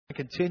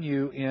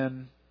Continue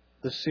in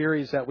the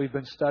series that we've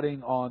been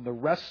studying on the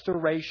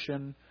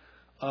restoration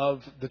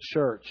of the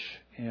church.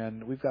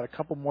 And we've got a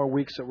couple more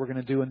weeks that we're going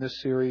to do in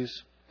this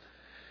series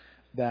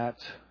that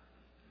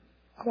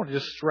I want to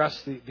just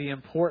stress the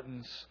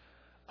importance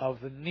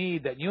of the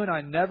need that you and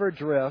I never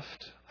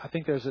drift. I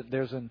think there's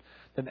an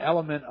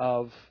element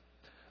of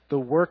the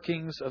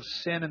workings of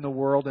sin in the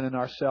world and in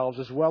ourselves,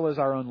 as well as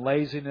our own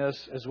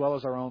laziness, as well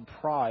as our own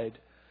pride,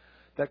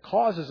 that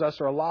causes us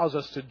or allows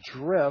us to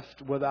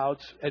drift without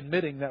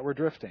admitting that we're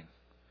drifting.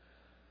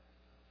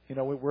 You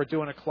know, we're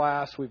doing a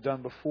class we've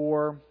done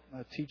before,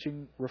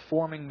 teaching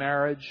reforming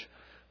marriage.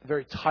 The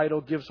very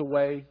title gives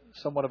away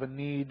somewhat of a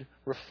need,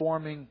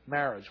 reforming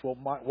marriage. Well,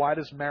 why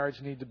does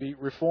marriage need to be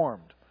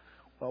reformed?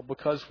 Well,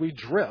 because we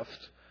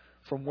drift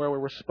from where we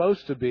were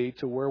supposed to be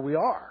to where we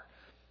are.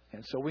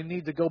 And so we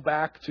need to go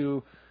back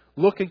to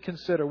look and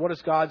consider what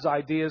is God's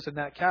ideas in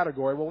that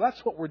category. Well,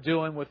 that's what we're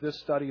doing with this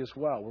study as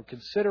well. We're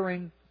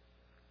considering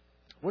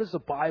what does the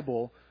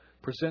Bible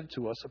present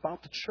to us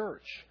about the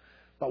church,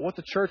 about what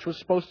the church was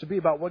supposed to be,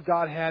 about what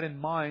God had in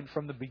mind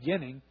from the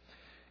beginning,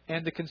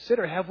 and to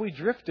consider, have we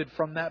drifted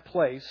from that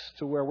place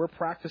to where we're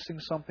practicing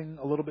something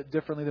a little bit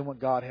differently than what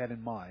God had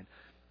in mind?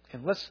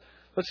 And let's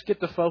get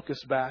the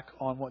focus back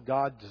on what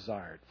God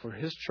desired for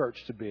His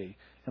church to be,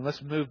 and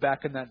let's move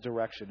back in that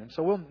direction. And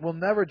so we'll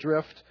never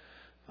drift,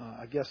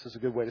 I guess is a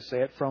good way to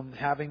say it, from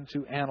having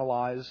to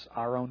analyze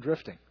our own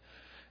drifting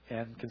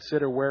and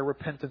consider where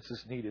repentance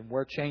is needed,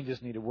 where change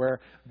is needed, where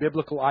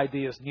biblical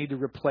ideas need to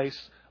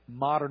replace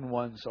modern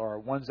ones or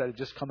ones that have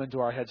just come into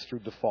our heads through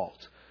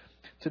default.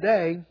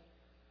 Today,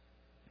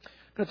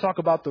 I'm going to talk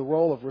about the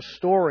role of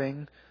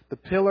restoring the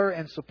pillar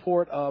and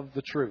support of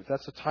the truth.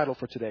 That's the title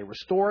for today,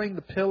 Restoring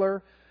the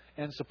Pillar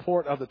and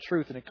Support of the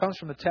Truth. And it comes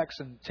from the text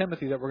in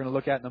Timothy that we're going to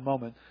look at in a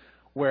moment,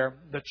 where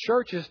the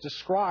church is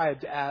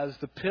described as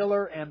the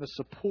pillar and the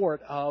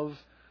support of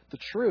the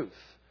truth.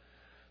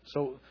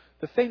 So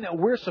the thing that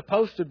we're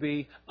supposed to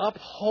be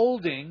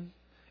upholding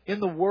in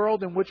the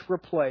world in which we're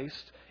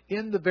placed,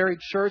 in the very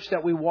church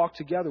that we walk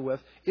together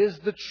with, is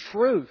the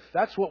truth.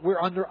 That's what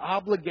we're under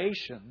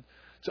obligation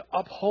to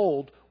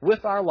uphold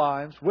with our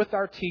lives, with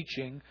our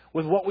teaching,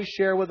 with what we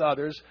share with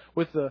others,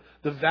 with the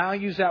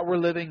values that we're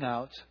living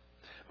out.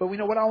 But we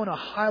know what I want to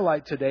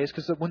highlight today is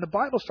because when the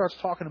Bible starts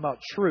talking about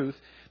truth,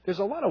 there's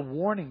a lot of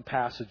warning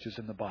passages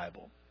in the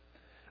Bible.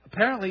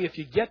 Apparently, if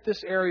you get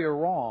this area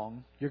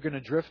wrong, you're going to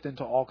drift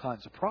into all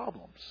kinds of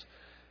problems.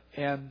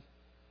 And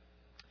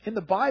in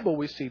the Bible,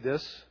 we see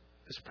this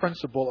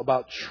principle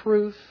about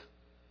truth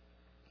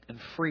and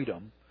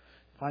freedom.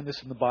 You find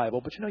this in the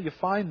Bible, but you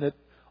find it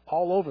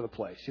all over the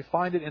place. You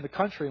find it in the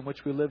country in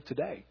which we live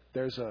today.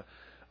 There's a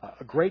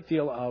great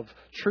deal of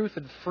truth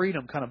and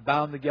freedom kind of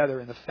bound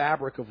together in the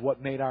fabric of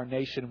what made our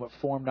nation, what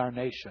formed our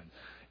nation.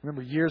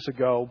 Remember years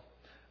ago,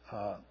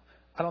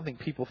 I don't think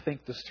people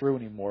think this through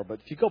anymore, but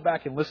if you go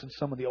back and listen to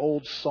some of the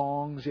old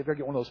songs, you ever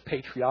get one of those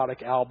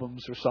patriotic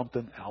albums or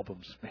something?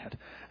 Albums, man,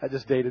 that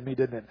just dated me,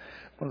 didn't it?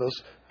 One of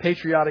those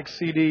patriotic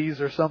CDs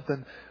or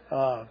something.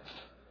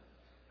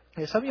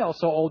 Some of y'all are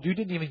so old, you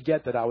didn't even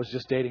get that I was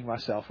just dating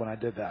myself when I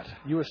did that.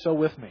 You were so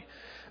with me.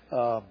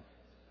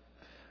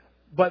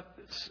 But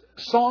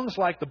songs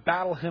like the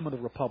Battle Hymn of the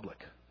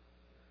Republic,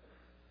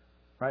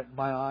 right?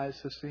 My eyes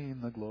have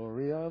seen the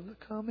glory of the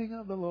coming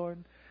of the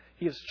Lord.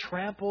 He has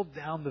trampled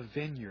down the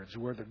vineyards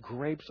where the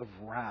grapes of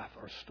wrath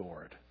are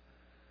stored.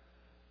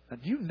 Now,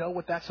 do you know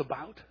what that's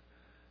about?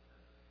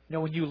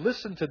 When you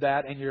listen to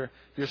that and you're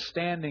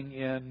standing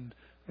in,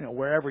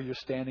 wherever you're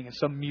standing, in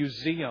some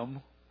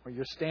museum, or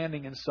you're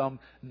standing in some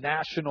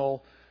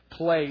national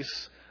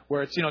place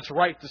where it's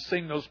right to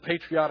sing those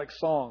patriotic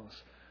songs.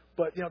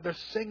 But, they're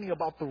singing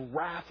about the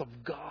wrath of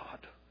God.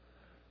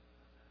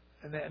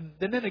 And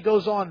then it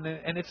goes on,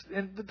 and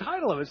the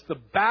title of it's the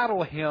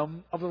Battle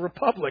Hymn of the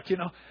Republic.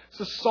 It's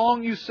a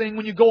song you sing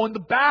when you go into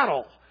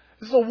battle.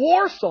 This is a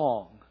war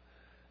song.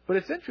 But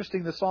it's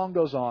interesting, the song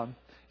goes on.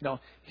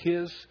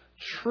 His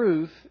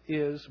truth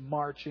is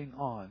marching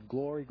on.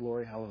 Glory,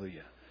 glory,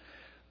 hallelujah.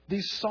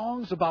 These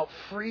songs about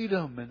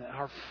freedom and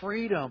our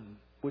freedom,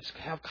 which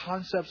have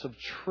concepts of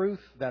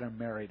truth that are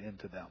married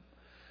into them.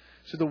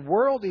 So the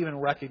world even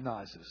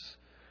recognizes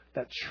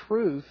that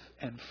truth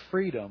and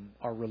freedom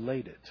are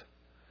related.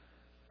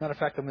 Matter of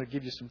fact, I'm going to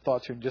give you some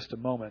thoughts here in just a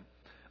moment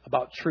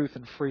about truth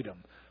and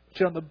freedom.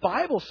 But the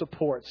Bible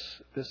supports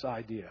this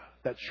idea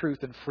that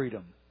truth and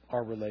freedom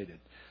are related.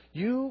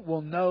 You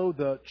will know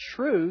the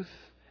truth,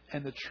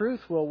 and the truth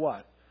will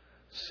what?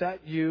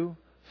 Set you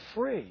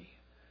free.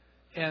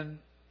 And,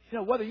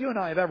 whether you and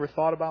I have ever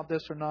thought about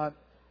this or not,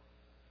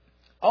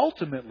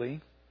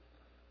 ultimately,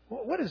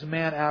 what is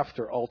man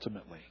after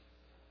ultimately?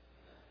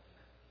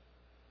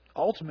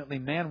 Ultimately,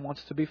 man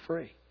wants to be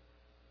free.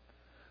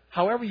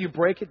 However you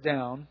break it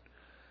down,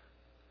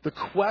 the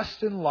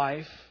quest in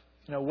life,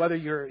 whether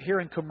you're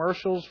hearing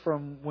commercials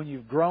from when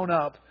you've grown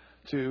up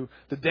to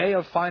the day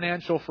of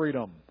financial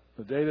freedom,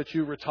 the day that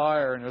you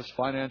retire and there's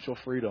financial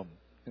freedom,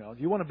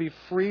 You want to be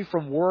free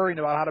from worrying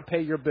about how to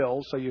pay your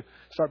bills, so you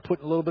start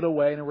putting a little bit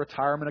away in a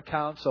retirement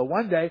account. So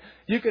one day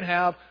you can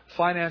have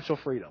financial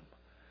freedom.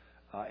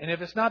 And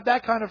if it's not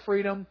that kind of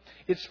freedom,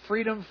 it's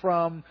freedom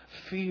from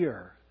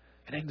fear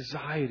and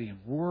anxiety and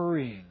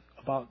worrying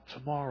about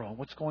tomorrow and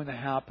what's going to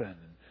happen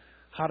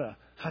and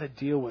how to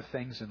deal with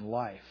things in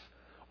life.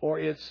 Or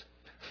it's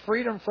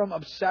freedom from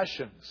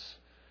obsessions,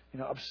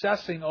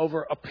 obsessing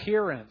over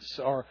appearance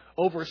or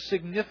over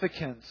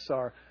significance,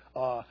 or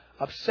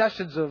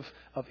obsessions of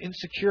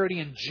insecurity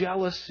and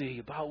jealousy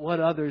about what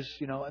others,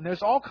 and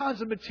there's all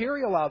kinds of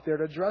material out there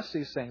to address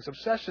these things.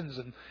 Obsessions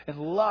and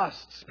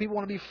lusts. People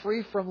want to be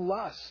free from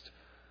lust,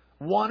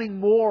 wanting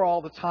more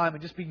all the time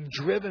and just being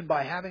driven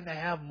by having to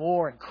have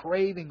more and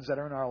cravings that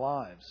are in our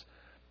lives.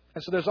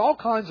 And so there's all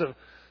kinds of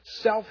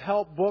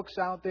self-help books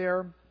out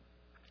there,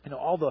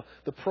 all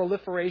the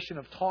proliferation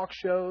of talk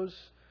shows.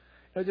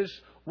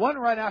 There's one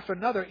right after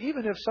another,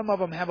 even if some of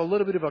them have a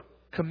little bit of a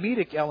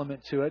comedic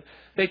element to it.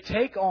 They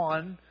take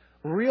on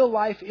real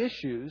life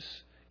issues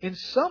in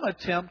some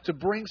attempt to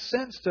bring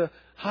sense to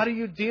how do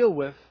you deal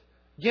with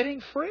getting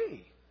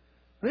free.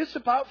 It's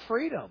about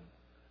freedom.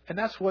 And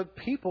that's what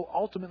people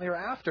ultimately are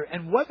after.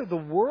 And whether the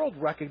world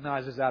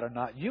recognizes that or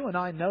not, you and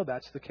I know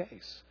that's the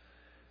case.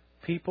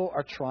 People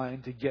are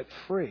trying to get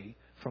free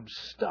from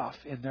stuff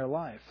in their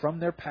life, from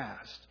their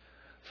past,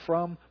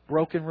 from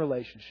broken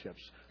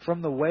relationships,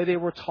 from the way they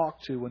were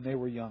talked to when they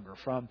were younger,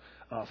 from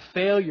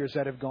failures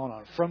that have gone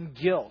on, from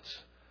guilt.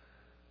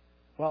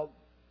 Well,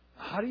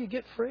 how do you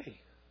get free?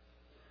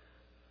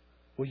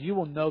 Well, you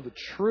will know the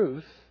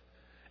truth,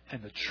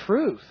 and the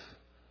truth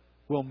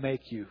will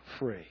make you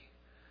free.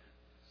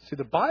 See,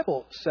 the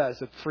Bible says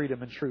that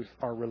freedom and truth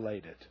are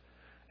related.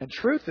 And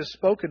truth is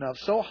spoken of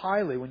so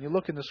highly when you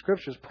look in the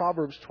Scriptures.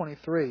 Proverbs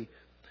 23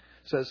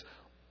 says,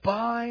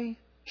 "Buy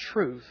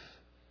truth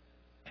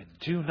and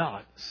do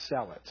not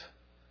sell it.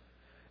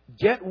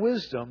 Get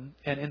wisdom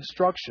and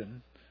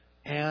instruction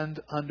and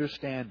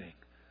understanding."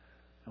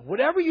 And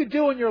whatever you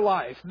do in your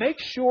life, make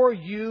sure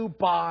you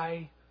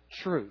buy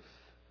truth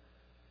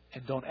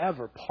and don't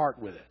ever part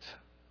with it.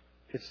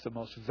 It's the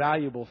most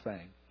valuable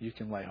thing you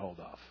can lay hold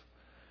of.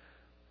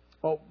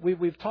 Well,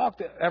 we've talked,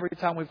 every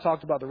time we've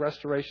talked about the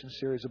Restoration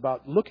series,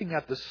 about looking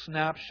at the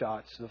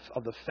snapshots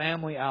of the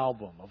family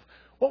album, of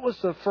what was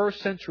the first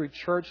century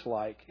church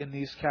like in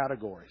these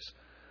categories.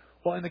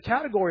 Well, in the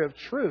category of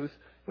truth,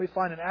 we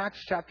find in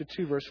Acts chapter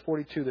 2, verse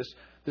 42,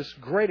 this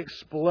great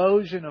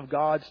explosion of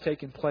God's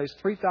taking place.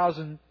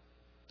 3,000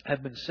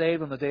 have been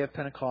saved on the day of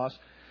Pentecost.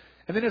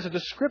 And then there's a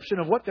description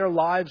of what their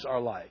lives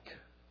are like.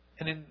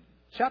 And in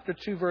chapter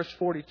 2, verse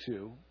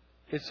 42,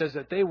 it says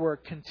that they were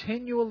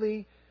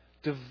continually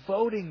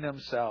devoting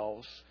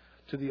themselves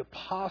to the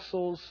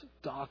apostles'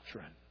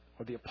 doctrine,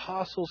 or the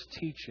apostles'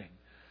 teaching.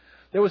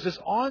 There was this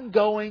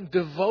ongoing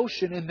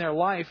devotion in their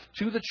life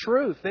to the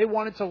truth. They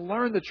wanted to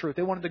learn the truth.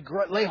 They wanted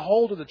to lay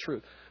hold of the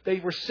truth.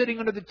 They were sitting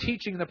under the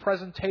teaching and the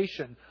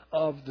presentation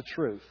of the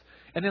truth.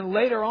 And then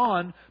later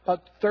on,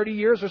 about 30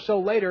 years or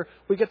so later,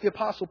 we get the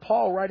Apostle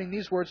Paul writing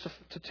these words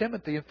to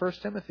Timothy in 1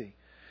 Timothy.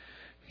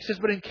 He says,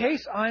 "But in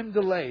case I'm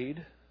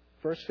delayed,"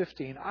 verse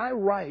 15, "I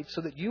write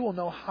so that you will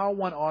know how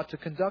one ought to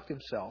conduct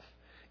himself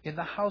in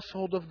the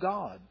household of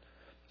God,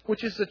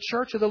 which is the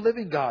church of the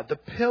living God, the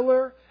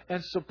pillar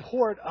and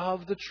support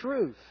of the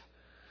truth."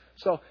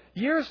 So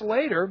years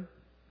later,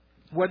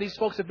 where these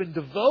folks have been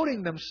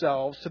devoting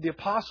themselves to the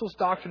apostles'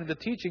 doctrine and the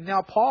teaching,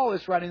 now Paul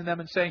is writing to them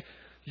and saying,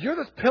 you're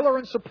the pillar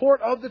and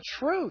support of the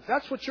truth.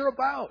 That's what you're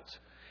about.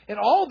 And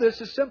all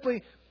this is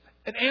simply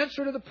an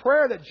answer to the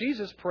prayer that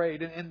Jesus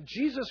prayed. And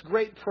Jesus'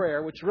 great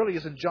prayer, which really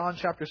is in John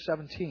chapter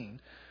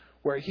 17,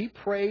 where He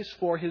prays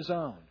for His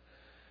own.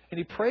 And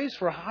He prays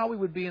for how we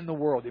would be in the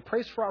world. He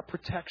prays for our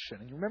protection.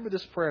 And you remember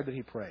this prayer that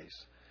He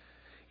prays.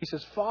 He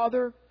says,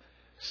 "Father,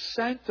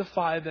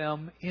 sanctify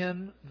them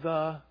in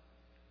the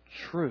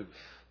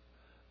truth.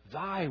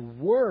 Thy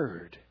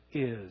word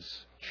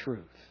is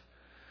truth."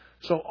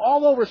 So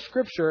all over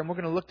Scripture, and we're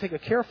going to take a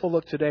careful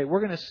look today,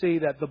 we're going to see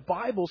that the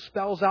Bible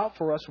spells out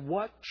for us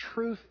what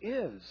truth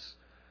is.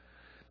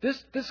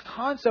 This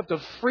concept of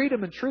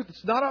freedom and truth,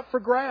 it's not up for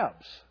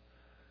grabs.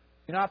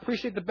 I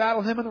appreciate the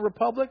Battle Hymn of the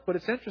Republic, but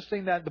it's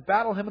interesting that the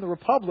Battle Hymn of the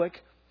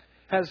Republic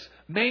has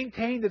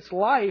maintained its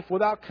life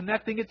without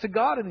connecting it to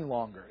God any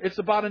longer. It's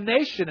about a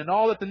nation and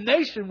all that the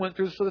nation went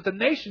through so that the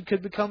nation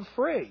could become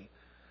free.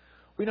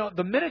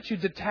 The minute you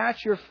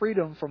detach your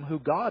freedom from who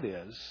God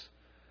is,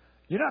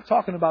 you're not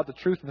talking about the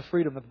truth and the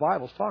freedom that the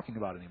Bible's talking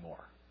about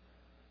anymore.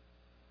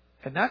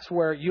 And that's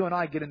where you and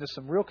I get into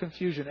some real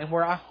confusion, and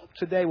where I hope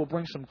today will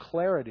bring some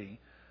clarity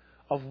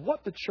of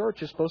what the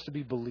church is supposed to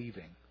be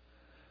believing.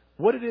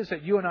 What it is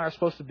that you and I are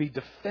supposed to be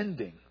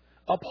defending,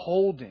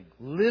 upholding,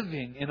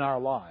 living in our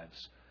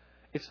lives.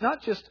 It's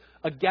not just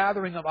a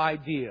gathering of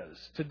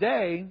ideas.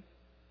 Today,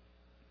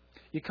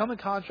 you come in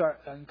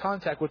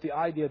contact with the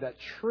idea that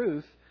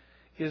truth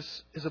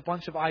is a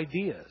bunch of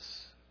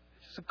ideas.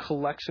 It's a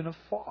collection of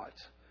thought.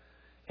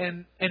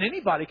 And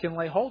anybody can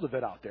lay hold of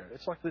it out there.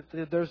 It's like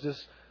there's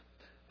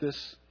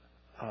this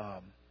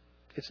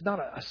It's not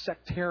a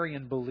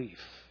sectarian belief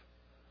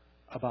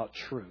about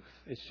truth.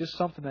 It's just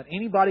something that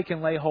anybody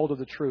can lay hold of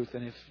the truth.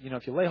 And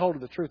if you lay hold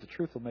of the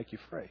truth will make you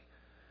free.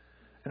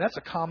 And that's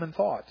a common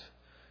thought.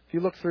 If you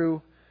look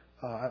through,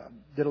 I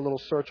did a little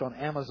search on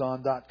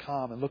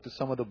Amazon.com and looked at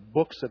some of the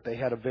books that they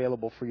had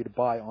available for you to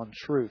buy on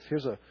truth.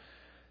 Here's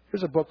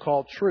a book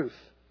called Truth,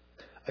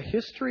 A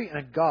History and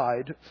a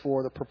Guide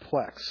for the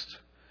Perplexed.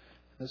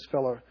 This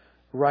fellow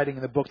writing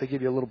in the book, they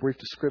give you a little brief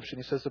description.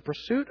 He says, the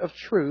pursuit of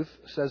truth,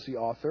 says the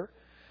author,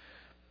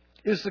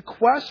 is the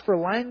quest for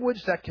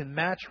language that can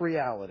match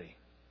reality.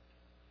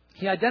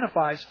 He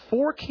identifies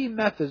 4 key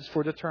methods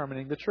for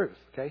determining the truth.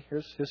 Okay,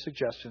 here's his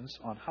suggestions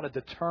on how to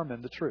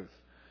determine the truth.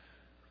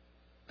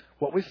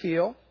 What we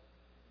feel.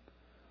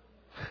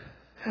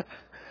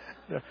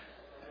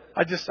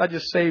 I just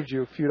saved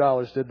you a few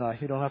dollars, didn't I?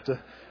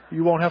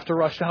 You won't have to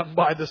rush out and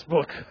buy this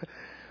book.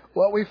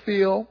 What we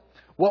feel,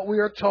 what we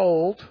are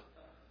told,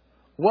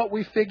 what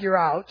we figure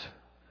out,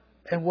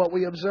 and what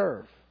we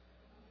observe.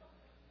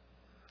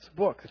 It's a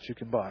book that you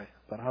can buy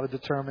about how to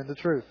determine the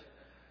truth.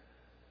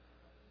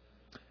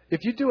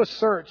 If you do a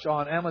search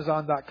on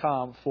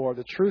Amazon.com for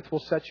The Truth Will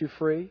Set You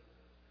Free,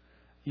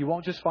 you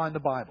won't just find the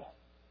Bible.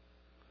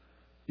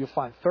 You'll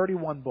find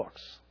 31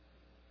 books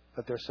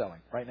that they're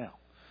selling right now.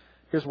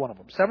 Here's one of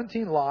them.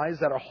 17 Lies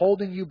That Are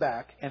Holding You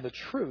Back and the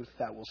Truth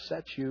That Will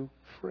Set You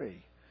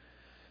Free.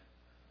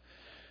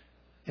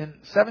 In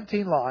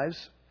 17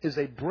 Lies is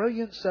a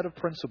brilliant set of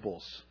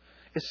principles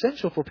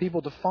essential for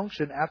people to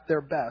function at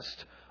their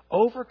best,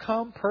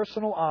 overcome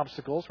personal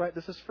obstacles, right?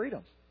 This is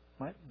freedom,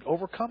 right?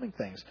 Overcoming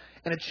things,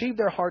 and achieve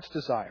their heart's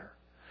desire.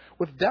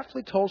 With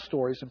deftly told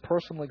stories and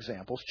personal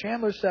examples,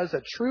 Chandler says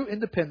that true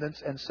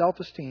independence and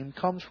self-esteem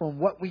comes from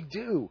what we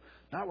do,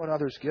 not what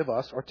others give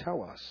us or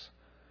tell us.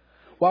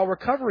 While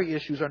recovery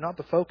issues are not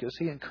the focus,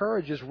 he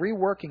encourages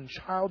reworking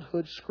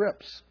childhood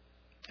scripts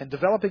and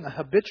developing a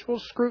habitual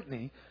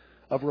scrutiny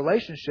of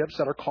relationships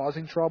that are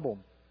causing trouble.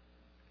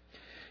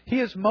 He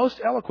is most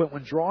eloquent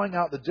when drawing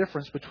out the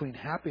difference between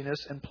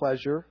happiness and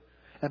pleasure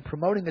and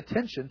promoting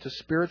attention to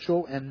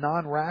spiritual and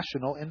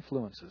non-rational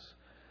influences.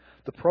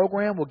 The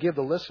program will give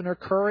the listener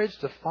courage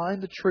to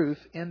find the truth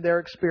in their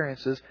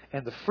experiences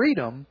and the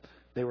freedom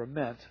they were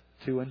meant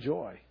to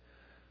enjoy.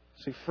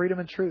 See, freedom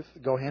and truth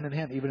go hand in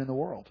hand, even in the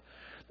world.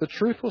 The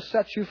truth will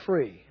set you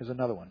free. Here's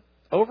another one.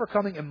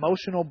 Overcoming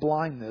emotional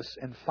blindness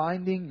and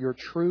finding your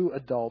true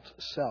adult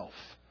self.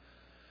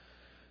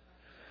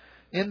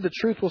 In The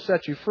Truth Will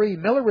Set You Free,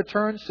 Miller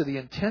returns to the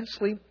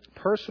intensely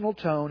personal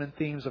tone and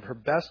themes of her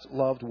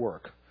best-loved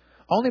work.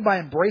 Only by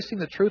embracing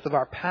the truth of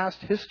our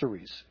past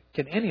histories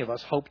can any of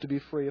us hope to be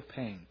free of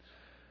pain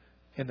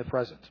in the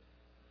present.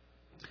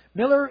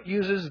 Miller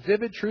uses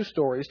vivid true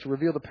stories to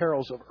reveal the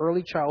perils of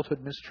early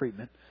childhood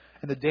mistreatment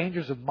and the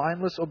dangers of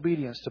mindless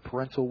obedience to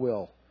parental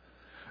will.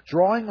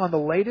 Drawing on the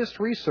latest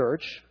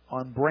research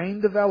on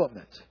brain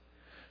development,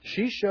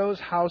 she shows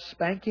how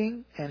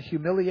spanking and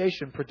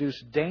humiliation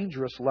produce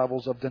dangerous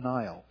levels of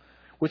denial,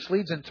 which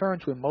leads in turn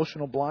to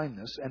emotional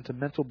blindness and to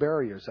mental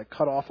barriers that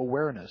cut off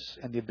awareness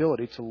and the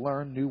ability to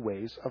learn new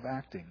ways of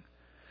acting.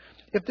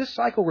 If this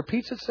cycle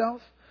repeats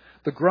itself,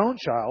 the grown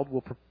child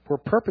will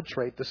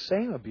perpetrate the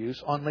same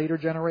abuse on later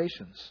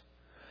generations.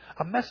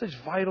 A message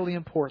vitally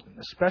important,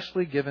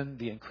 especially given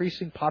the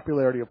increasing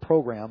popularity of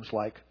programs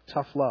like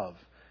Tough Love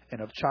and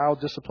of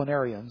child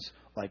disciplinarians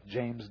like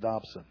James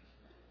Dobson.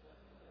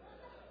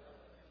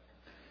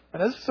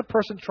 And this is a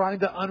person trying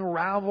to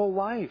unravel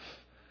life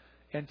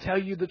and tell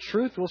you the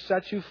truth will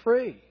set you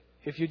free.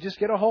 If you just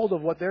get a hold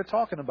of what they're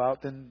talking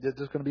about, then there's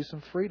going to be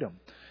some freedom.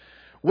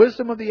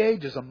 Wisdom of the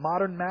Ages, a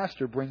modern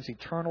master brings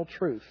eternal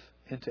truth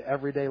into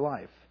everyday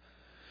life.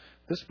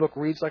 This book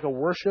reads like a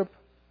workshop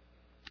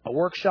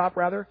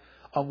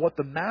on what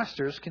the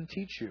masters can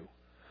teach you.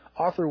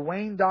 Author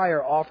Wayne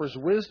Dyer offers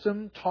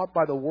wisdom taught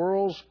by the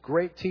world's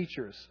great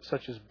teachers,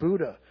 such as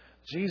Buddha,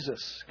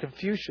 Jesus,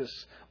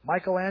 Confucius,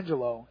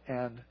 Michelangelo,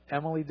 and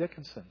Emily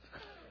Dickinson.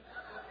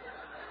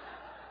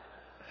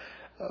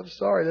 I'm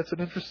sorry, that's an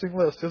interesting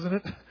list, isn't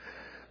it?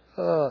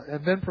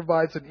 And then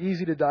provides an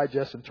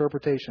easy-to-digest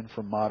interpretation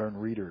for modern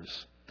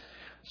readers.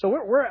 So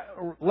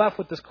we're left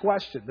with this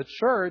question. The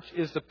church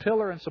is the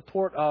pillar and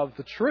support of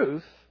the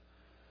truth,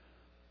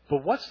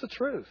 but what's the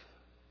truth?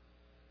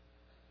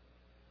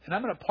 And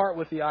I'm going to part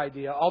with the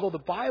idea, although the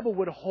Bible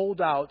would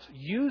hold out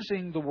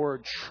using the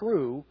word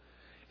true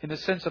in the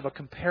sense of a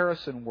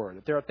comparison word.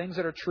 That there are things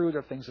that are true,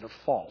 there are things that are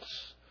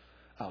false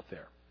out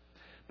there.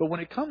 But when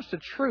it comes to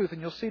truth,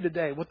 and you'll see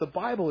today, what the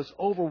Bible is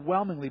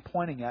overwhelmingly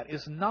pointing at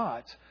is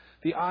not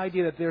the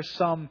idea that there's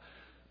some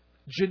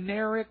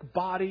generic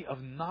body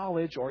of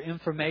knowledge or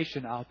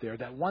information out there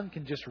that one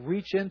can just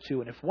reach into.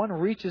 And if one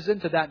reaches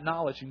into that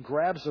knowledge and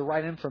grabs the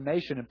right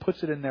information and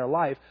puts it in their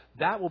life,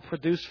 that will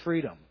produce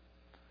freedom.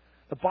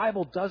 The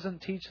Bible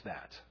doesn't teach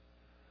that.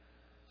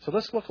 So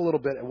let's look a little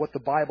bit at what the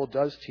Bible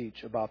does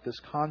teach about this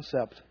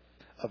concept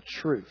of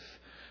truth.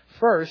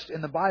 First,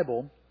 in the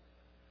Bible,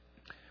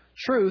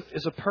 truth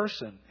is a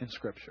person in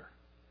Scripture.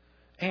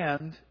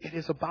 And it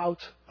is about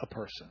a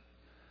person.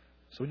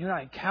 So when you and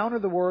I encounter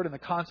the Word and the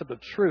concept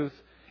of truth,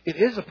 it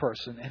is a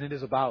person and it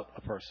is about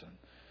a person.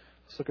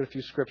 Let's look at a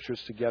few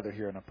scriptures together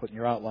here, and I'll put in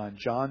your outline.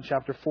 John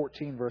chapter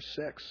 14, verse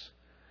 6.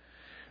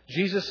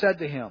 Jesus said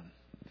to him,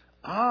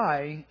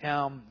 I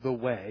am the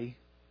way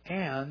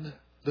and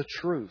the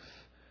truth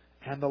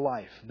and the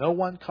life. No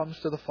one comes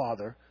to the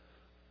Father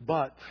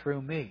but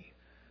through me.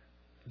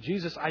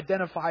 Jesus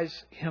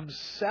identifies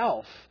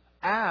himself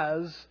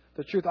as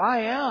the truth.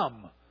 I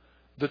am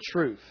the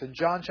truth. In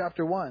John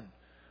chapter 1,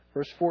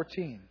 verse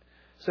 14,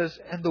 it says,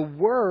 and the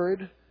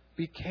Word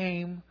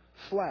became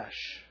flesh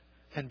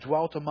and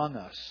dwelt among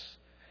us.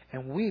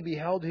 And we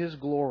beheld His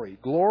glory.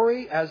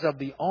 Glory as of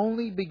the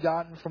only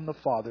begotten from the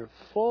Father,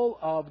 full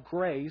of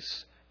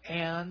grace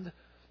and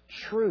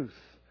truth.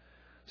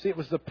 See, it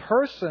was the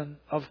person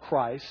of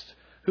Christ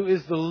who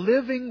is the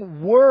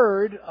living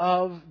Word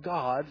of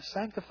God.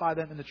 Sanctify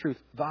them in the truth.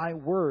 Thy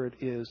Word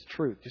is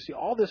truth. You see,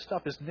 all this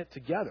stuff is knit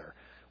together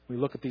when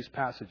we look at these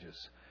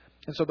passages.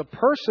 And so the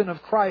person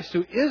of Christ,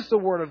 who is the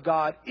Word of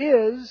God,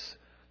 is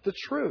the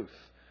truth.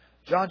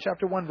 John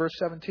chapter 1, verse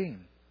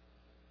 17.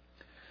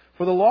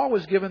 For the law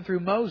was given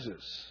through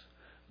Moses.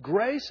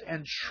 Grace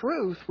and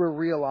truth were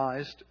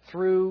realized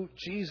through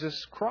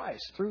Jesus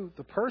Christ, through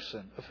the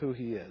person of who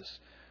He is.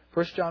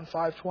 1 John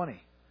 5:20.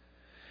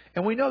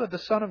 And we know that the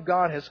Son of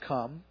God has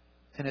come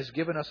and has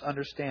given us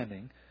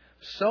understanding,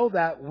 so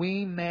that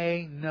we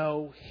may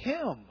know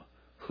Him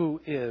who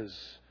is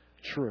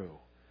true.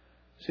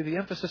 See, the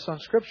emphasis on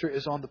Scripture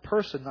is on the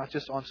person, not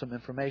just on some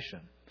information.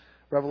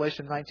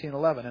 Revelation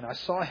 19:11. And I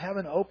saw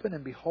heaven open,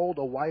 and behold,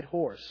 a white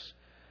horse.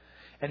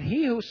 And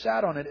he who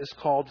sat on it is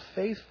called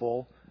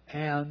Faithful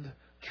and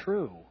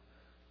True.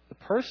 The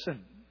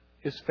person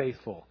is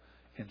faithful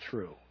and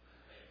true.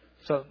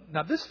 So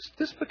now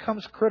this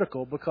becomes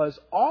critical, because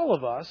all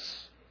of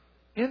us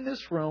in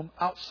this room,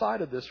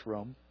 outside of this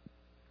room,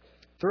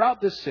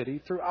 throughout this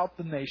city, throughout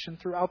the nation,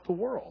 throughout the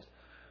world,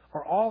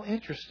 are all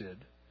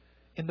interested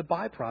in the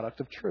byproduct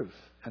of truth,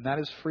 and that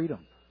is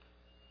freedom.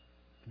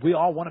 We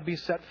all want to be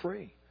set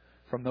free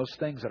from those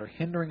things that are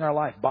hindering our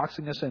life,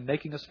 boxing us in,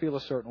 making us feel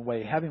a certain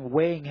way,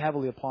 weighing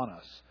heavily upon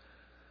us.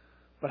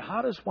 But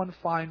how does one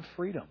find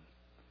freedom?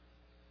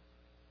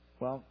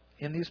 Well,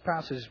 in these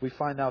passages we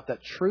find out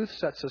that truth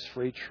sets us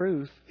free.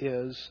 Truth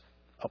is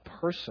a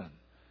person,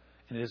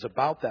 and it is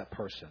about that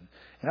person.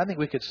 And I think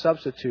we could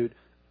substitute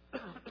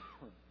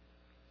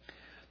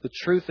the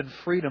truth and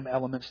freedom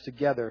elements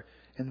together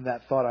in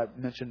that thought I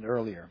mentioned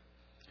earlier.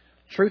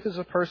 Truth is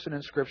a person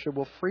in Scripture.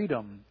 Well,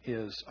 freedom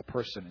is a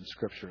person in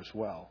Scripture as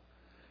well.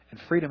 And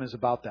freedom is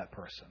about that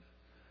person.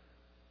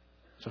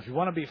 So if you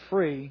want to be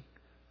free,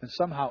 then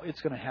somehow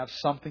it's going to have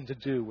something to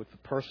do with the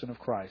person of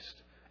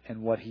Christ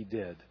and what He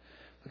did.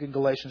 Look in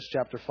Galatians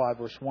chapter 5,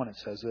 verse 1. It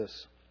says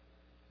this.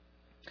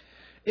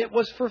 It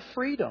was for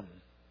freedom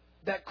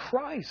that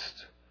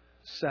Christ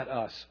set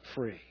us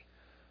free.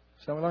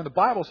 So we learn the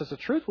Bible says the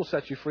truth will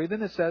set you free.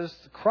 Then it says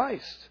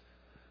Christ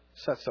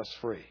sets us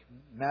free.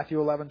 Matthew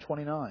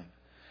 11:29.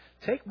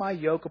 Take my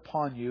yoke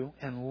upon you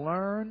and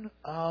learn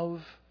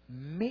of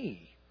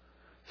me.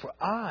 For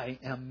I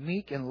am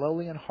meek and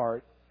lowly in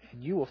heart,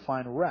 and you will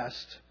find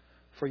rest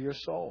for your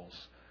souls.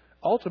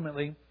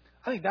 Ultimately,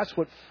 I think that's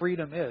what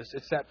freedom is.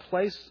 It's that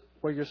place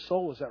where your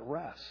soul is at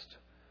rest,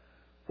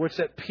 where it's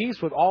at peace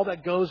with all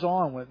that goes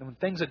on, when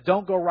things that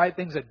don't go right,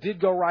 things that did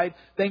go right,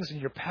 things in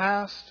your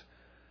past.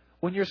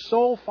 When your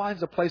soul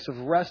finds a place of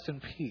rest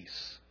and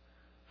peace,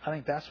 I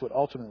think that's what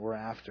ultimately we're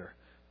after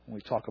when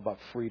we talk about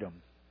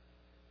freedom.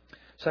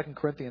 2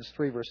 Corinthians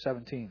 3, verse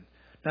 17.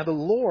 Now the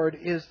Lord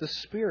is the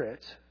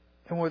Spirit,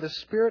 and where the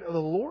Spirit of the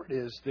Lord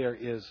is, there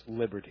is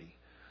liberty.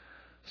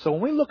 So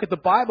when we look at the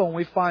Bible and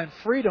we find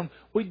freedom,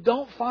 we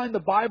don't find the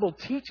Bible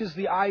teaches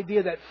the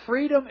idea that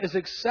freedom is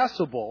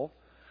accessible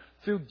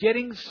through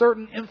getting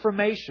certain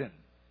information.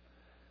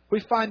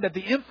 We find that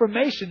the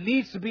information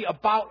needs to be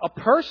about a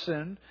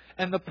person,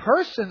 and the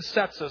person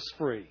sets us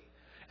free.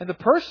 And the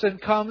person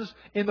comes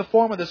in the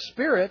form of the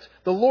Spirit.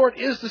 The Lord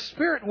is the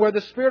Spirit, and where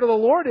the Spirit of the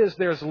Lord is,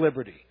 there's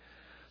liberty.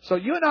 So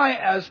you and I,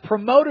 as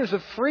promoters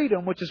of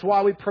freedom, which is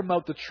why we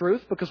promote the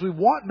truth, because we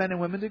want men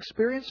and women to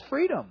experience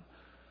freedom.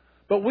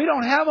 But we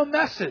don't have a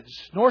message,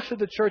 nor should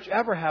the church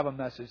ever have a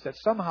message that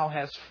somehow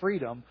has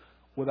freedom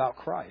without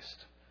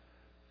Christ,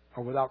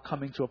 or without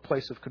coming to a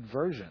place of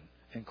conversion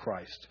in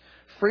Christ.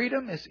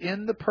 Freedom is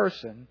in the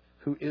person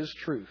who is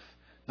truth,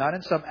 not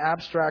in some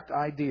abstract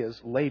ideas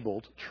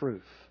labeled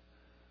truth.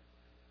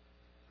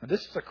 And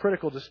this is a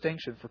critical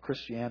distinction for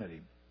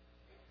Christianity.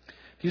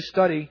 If you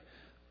study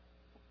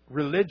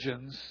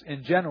religions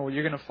in general,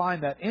 you're going to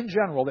find that in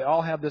general they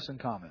all have this in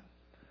common.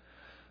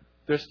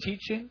 There's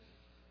teaching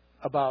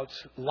about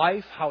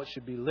life, how it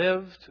should be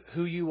lived,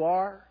 who you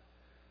are,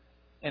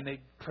 and they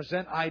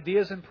present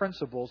ideas and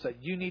principles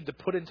that you need to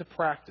put into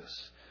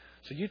practice.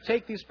 So you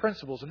take these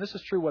principles, and this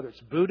is true whether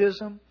it's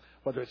Buddhism,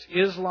 whether it's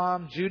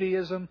Islam,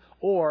 Judaism,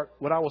 or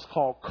what I will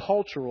call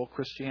cultural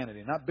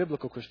Christianity. Not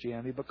biblical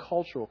Christianity, but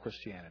cultural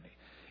Christianity.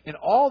 In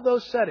all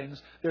those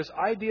settings, there's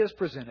ideas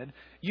presented.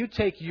 You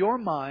take your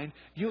mind,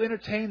 you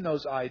entertain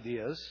those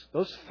ideas,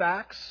 those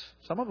facts.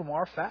 Some of them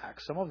are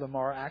facts. Some of them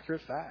are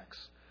accurate facts.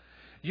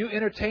 You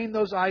entertain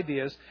those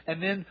ideas, and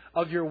then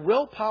of your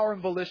willpower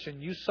and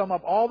volition, you sum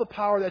up all the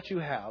power that you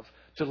have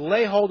to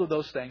lay hold of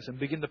those things and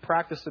begin to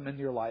practice them in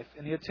your life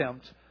in the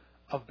attempt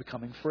of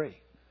becoming free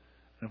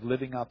and of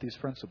living out these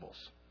principles.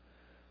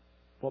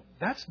 Well,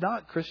 that's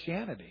not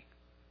Christianity.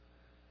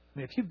 I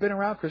mean, if you've been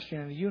around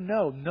Christianity, you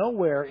know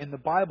nowhere in the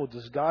Bible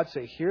does God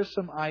say, here's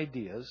some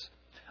ideas.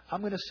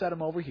 I'm going to set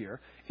them over here.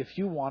 If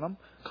you want them,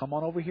 come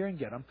on over here and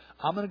get them.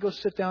 I'm going to go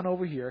sit down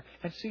over here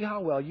and see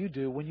how well you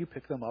do when you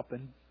pick them up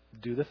and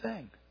do the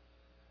thing.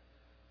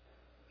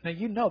 Now,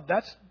 you know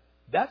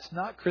that's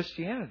not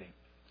Christianity.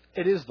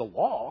 It is the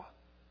law.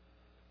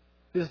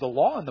 It is the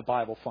law in the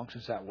Bible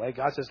functions that way.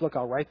 God says, look,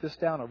 I'll write this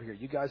down over here.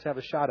 You guys have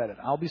a shot at it.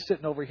 I'll be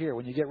sitting over here.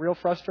 When you get real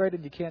frustrated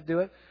and you can't do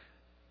it,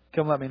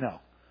 come let me know.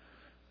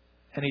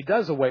 And He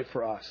does await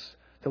for us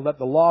to let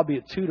the law be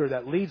a tutor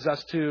that leads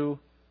us to,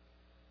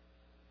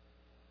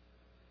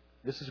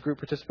 this is group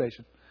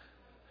participation,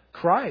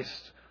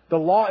 Christ. The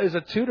law is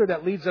a tutor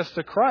that leads us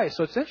to Christ.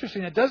 So it's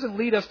interesting. It doesn't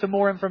lead us to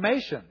more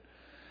information.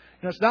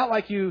 You know, it's not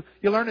like you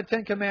learn the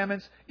Ten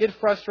Commandments, it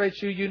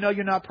frustrates you, you know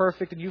you're not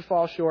perfect and you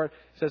fall short.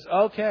 It says,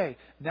 okay,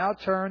 now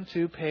turn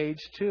to page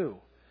 2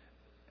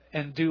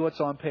 and do what's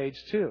on page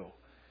 2.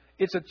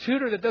 It's a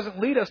tutor that doesn't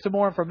lead us to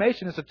more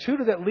information. It's a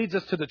tutor that leads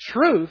us to the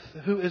truth,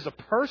 who is a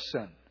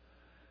person.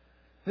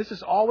 This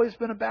has always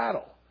been a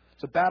battle.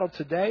 It's a battle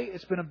today.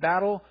 It's been a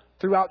battle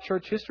throughout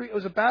church history. It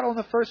was a battle in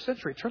the first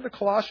century. Turn to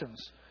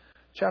Colossians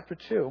chapter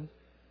 2.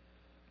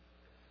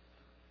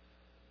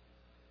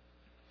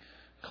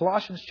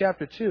 Colossians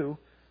chapter 2.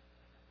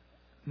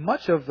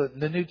 Much of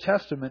the New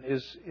Testament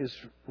is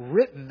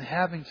written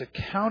having to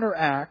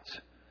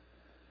counteract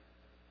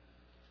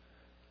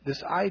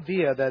this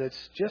idea that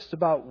it's just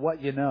about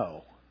what you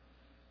know.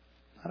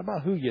 Not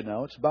about who you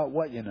know, it's about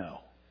what you know.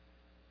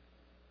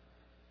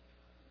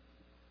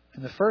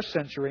 In the first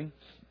century,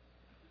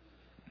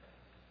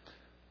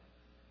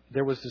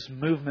 there was this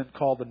movement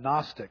called the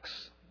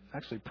Gnostics.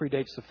 Actually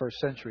predates the first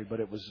century,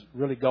 but it was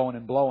really going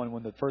and blowing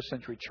when the first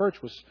century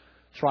church was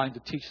trying to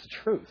teach the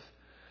truth.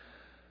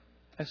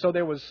 And so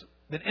there was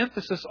an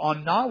emphasis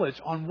on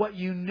knowledge, on what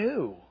you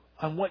knew,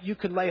 on what you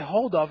could lay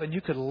hold of and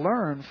you could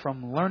learn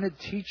from learned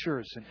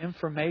teachers and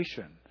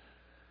information.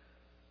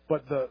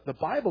 But the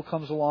Bible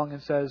comes along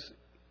and says,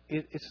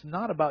 it's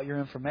not about your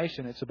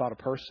information, it's about a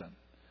person.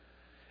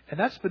 And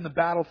that's been the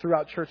battle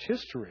throughout church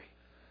history.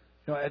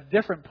 You know, at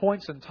different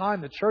points in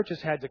time, the church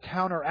has had to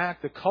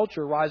counteract the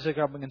culture rising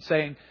up and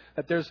saying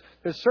that there's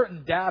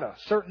certain data,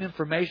 certain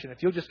information,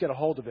 if you'll just get a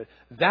hold of it,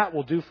 that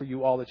will do for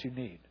you all that you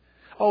need.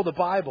 Oh, the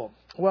Bible.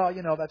 Well,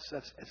 you know,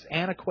 it's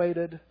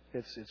antiquated.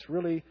 It's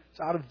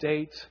out of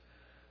date.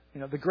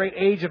 You know, the great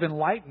age of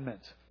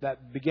enlightenment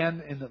that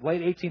began in the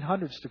late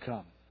 1800s to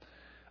come.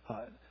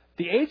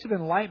 The age of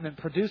enlightenment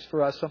produced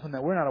for us something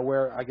that we're not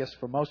aware, I guess,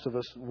 for most of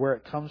us, where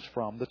it comes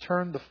from. The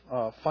term, the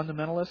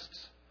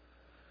fundamentalists.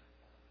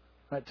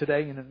 Right,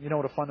 today, you know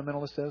what a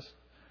fundamentalist is?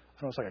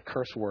 I know it's like a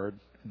curse word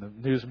in the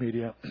news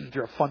media. If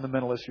you're a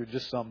fundamentalist, you're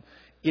just some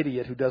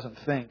idiot who doesn't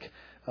think.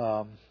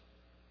 But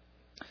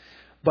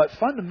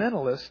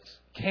fundamentalists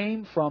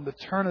came from the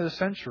turn of the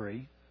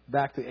century,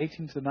 back to the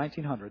 1800s to the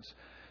 1900s,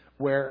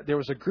 where there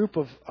was a group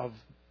of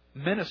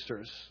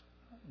ministers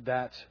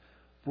that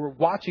were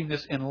watching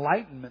this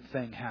enlightenment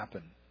thing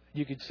happen.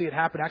 You could see it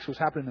happen. Actually, it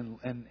was happening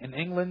in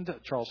England.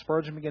 Charles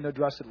Spurgeon began to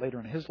address it later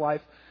in his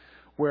life,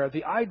 where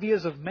the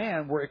ideas of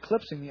man were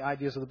eclipsing the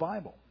ideas of the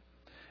Bible.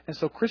 And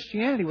so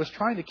Christianity was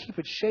trying to keep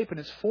its shape and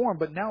its form,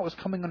 but now it was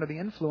coming under the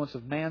influence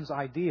of man's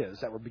ideas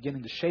that were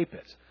beginning to shape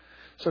it.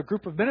 So a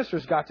group of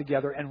ministers got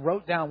together and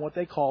wrote down what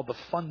they called the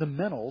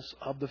fundamentals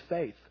of the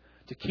faith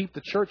to keep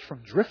the church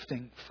from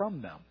drifting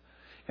from them.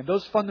 And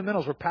those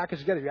fundamentals were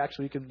packaged together.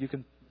 You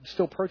can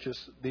still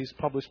purchase these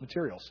published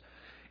materials.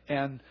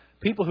 And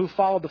people who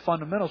followed the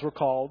fundamentals were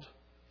called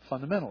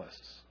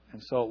fundamentalists.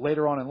 And so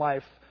later on in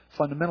life,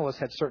 fundamentalists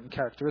had certain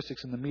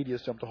characteristics, and the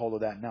media's jumped a hold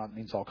of that. Now it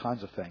means all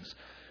kinds of things.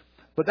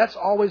 But that's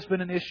always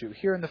been an issue.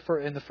 Here in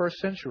the first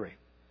century,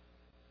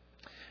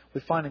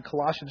 we find in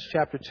Colossians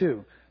chapter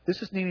 2,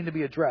 this is needing to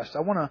be addressed. I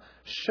want to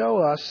show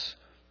us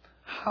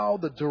how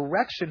the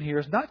direction here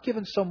is not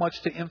given so much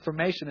to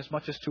information as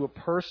much as to a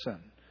person.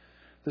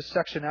 This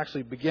section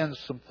actually begins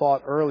some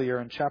thought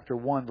earlier in chapter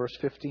 1, verse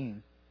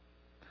 15.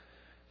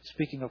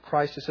 Speaking of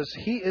Christ, it says,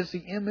 He is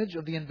the image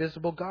of the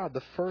invisible God,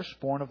 the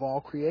firstborn of all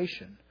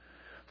creation.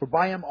 For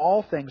by Him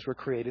all things were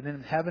created,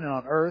 in heaven and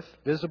on earth,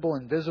 visible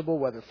and invisible,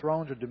 whether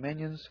thrones or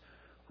dominions,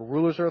 or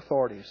rulers or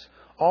authorities.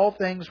 All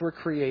things were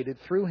created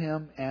through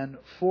Him and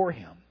for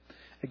Him.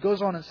 It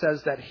goes on and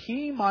says that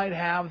He might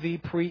have the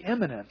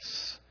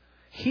preeminence.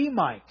 He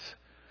might.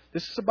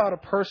 This is about a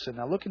person.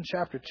 Now look in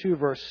chapter 2,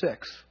 verse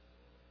 6.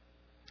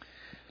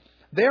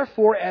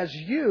 Therefore, as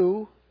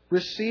you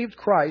received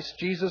Christ,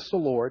 Jesus the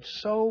Lord,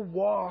 so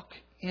walk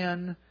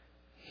in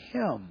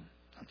Him.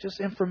 Not just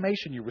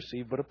information you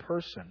receive, but a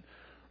person.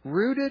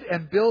 Rooted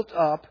and built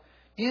up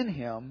in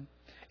Him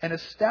and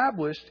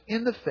established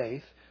in the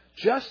faith,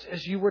 just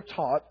as you were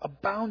taught,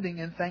 abounding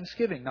in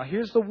thanksgiving. Now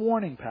here's the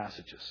warning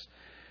passages.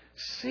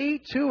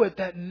 See to it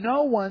that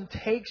no one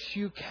takes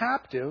you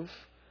captive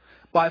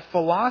by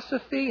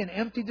philosophy and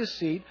empty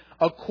deceit,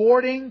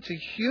 according to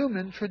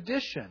human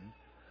tradition,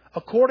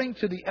 according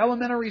to the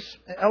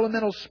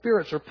elemental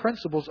spirits or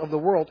principles of the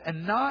world,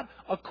 and not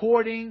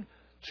according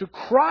to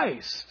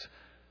Christ.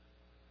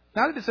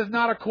 Now it says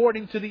not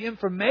according to the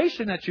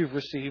information that you've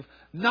received,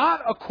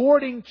 not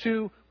according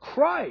to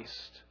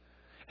Christ.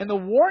 And the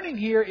warning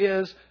here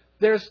is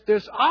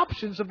there's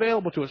options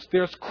available to us.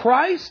 There's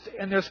Christ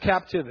and there's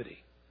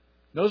captivity.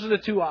 Those are the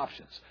two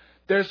options.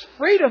 There's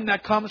freedom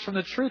that comes from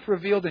the truth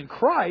revealed in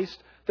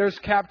Christ. There's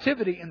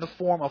captivity in the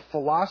form of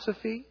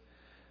philosophy,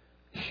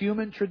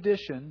 human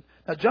tradition.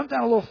 Now jump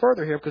down a little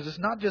further here, because it's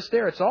not just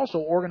there. It's also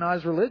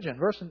organized religion.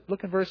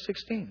 Look in verse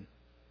 16.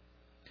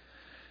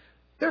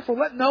 Therefore,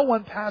 let no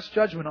one pass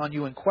judgment on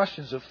you in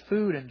questions of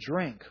food and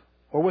drink,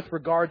 or with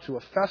regard to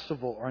a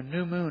festival, or a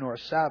new moon, or a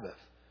Sabbath.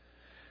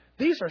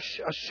 These are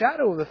a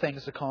shadow of the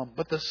things to come,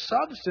 but the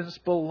substance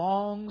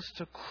belongs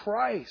to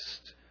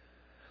Christ.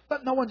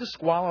 Let no one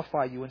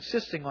disqualify you,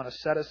 insisting on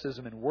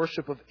asceticism and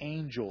worship of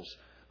angels,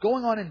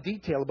 going on in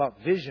detail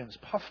about visions,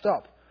 puffed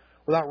up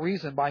without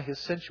reason by his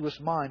sensuous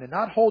mind, and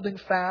not holding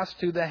fast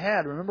to the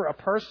head. Remember, a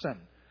person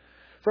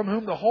from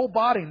whom the whole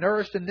body,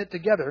 nourished and knit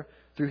together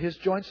through his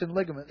joints and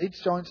ligaments,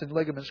 each joints and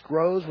ligaments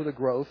grows with a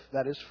growth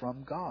that is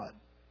from God.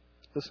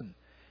 Listen,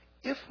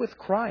 if with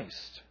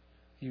Christ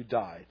you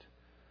died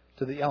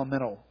to the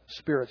elemental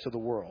spirits of the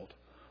world,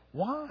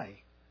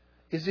 why,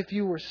 as if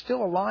you were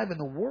still alive in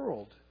the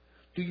world,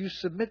 do you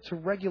submit to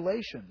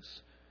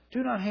regulations?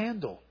 Do not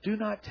handle, do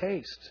not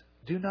taste,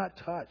 do not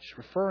touch,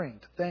 referring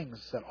to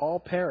things that all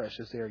perish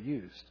as they are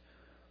used,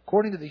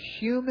 according to the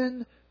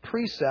human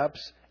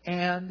precepts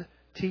and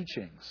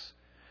teachings.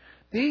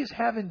 These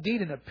have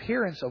indeed an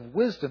appearance of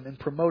wisdom in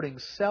promoting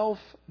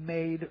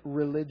self-made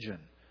religion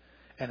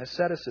and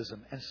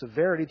asceticism and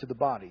severity to the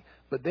body,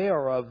 but they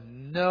are of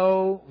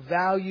no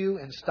value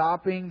in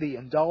stopping the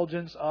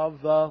indulgence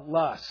of the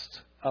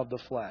lust of the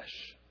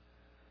flesh.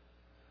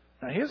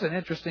 Now here's an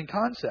interesting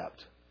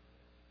concept.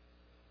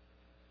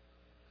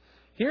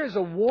 Here's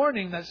a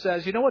warning that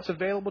says, you know what's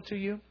available to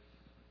you?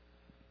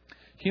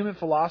 Human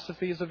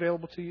philosophy is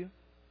available to you.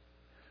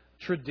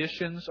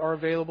 Traditions are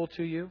available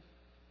to you.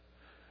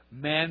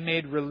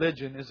 Man-made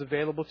religion is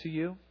available to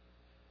you.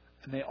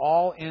 And they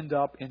all end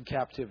up in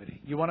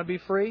captivity. You want to be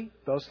free?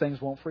 Those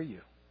things won't free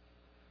you.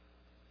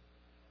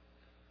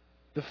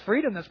 The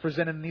freedom that's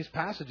presented in these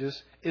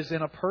passages is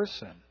in a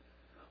person,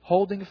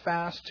 holding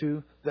fast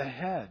to the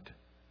head.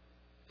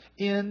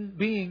 In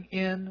being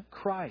in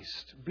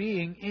Christ,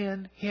 being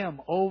in Him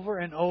over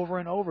and over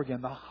and over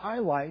again. The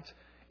highlight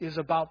is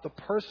about the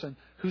person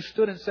who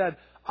stood and said,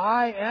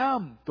 I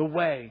am the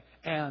way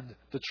and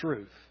the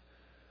truth.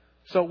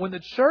 So when the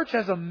church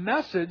has a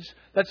message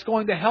that's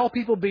going to help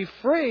people be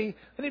free,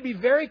 they need to be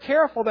very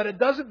careful that it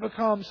doesn't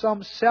become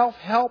some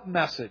self-help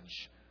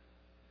message.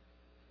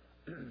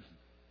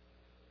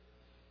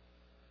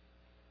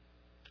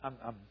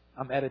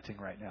 I'm editing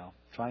right now,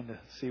 trying to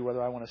see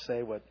whether I want to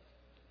say what.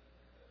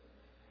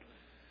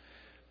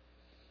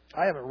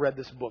 I haven't read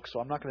this book, so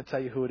I'm not going to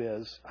tell you who it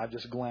is. I've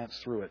just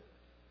glanced through it.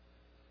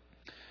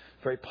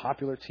 Very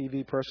popular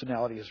TV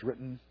personality has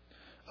written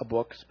a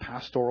book. It's a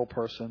pastoral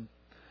person.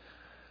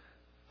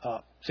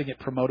 Seeing it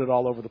promoted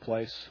all over the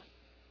place.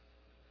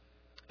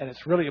 And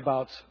it's really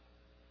about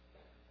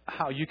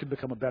how you can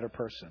become a better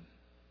person.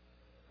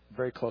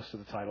 Very close to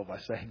the title by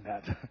saying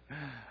that.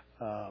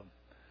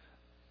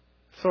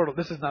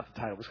 This is not the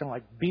title. It's kind of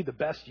like, be the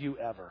best you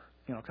ever,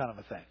 kind of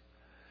a thing.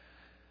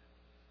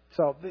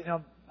 So,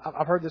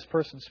 I've heard this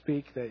person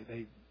speak.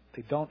 They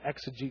don't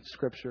exegete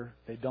Scripture.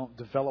 They don't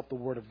develop the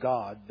Word of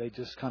God. They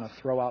just kind of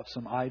throw out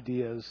some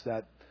ideas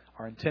that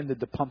are intended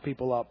to pump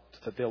people up so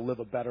that they'll live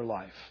a better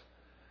life.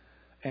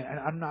 And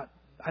I'm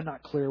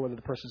not clear whether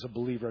the person's a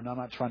believer, and I'm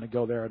not trying to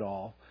go there at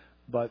all.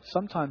 But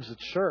sometimes the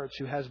church,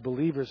 who has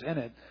believers in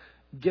it,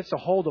 gets a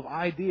hold of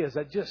ideas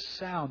that just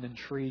sound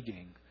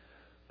intriguing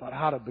about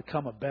how to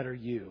become a better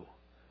you.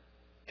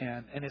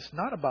 And it's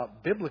not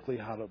about biblically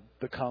how to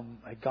become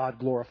a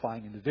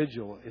God-glorifying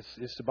individual.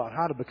 It's about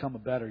how to become a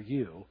better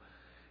you.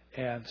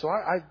 And so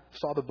I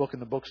saw the book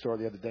in the bookstore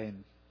the other day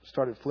and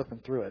started flipping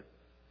through it.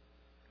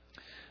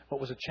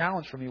 What was a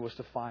challenge for me was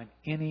to find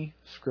any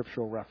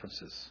scriptural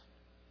references.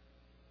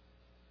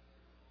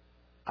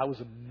 I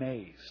was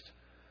amazed.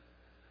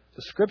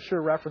 The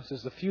scripture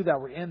references, the few that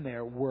were in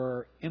there,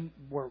 were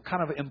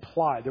kind of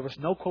implied. There was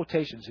no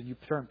quotations, and you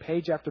turn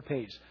page after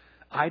page.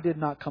 I did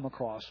not come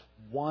across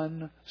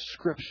one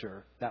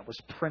scripture that was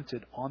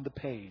printed on the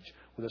page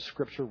with a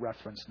scripture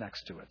reference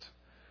next to it.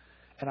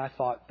 And I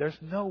thought, there's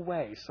no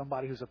way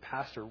somebody who's a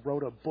pastor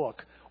wrote a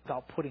book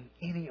without putting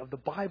any of the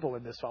Bible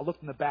in this. So I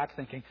looked in the back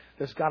thinking,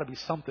 there's got to be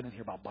something in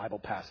here about Bible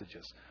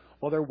passages.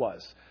 Well, there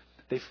was.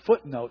 They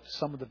footnote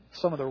some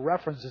of the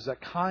references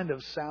that kind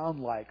of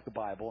sound like the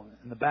Bible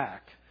in the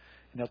back.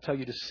 And they'll tell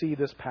you to see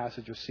this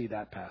passage or see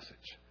that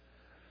passage.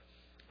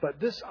 But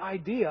this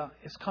idea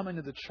is coming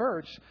to the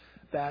church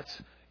that,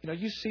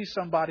 you see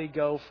somebody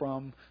go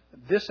from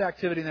this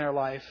activity in their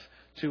life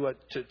to a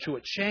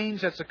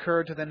change that's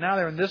occurred to them. Now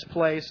they're in this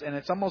place, and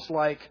it's almost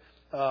like,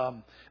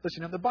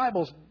 listen, the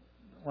Bible's,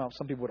 well,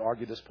 some people would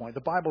argue this point.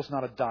 The Bible's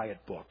not a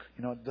diet book.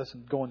 It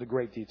doesn't go into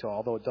great detail,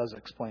 although it does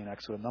explain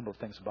actually a number of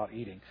things about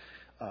eating.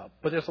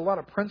 But there's a lot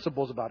of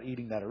principles about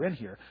eating that are in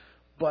here.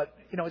 But,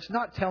 it's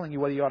not telling you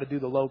whether you ought to do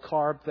the low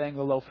carb thing,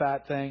 the low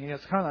fat thing.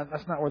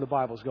 That's not where the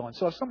Bible's going.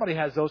 So if somebody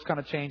has those kind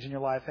of change in your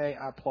life, hey,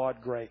 I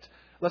applaud, great.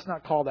 Let's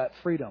not call that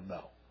freedom,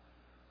 though.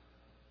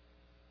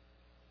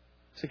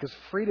 See, because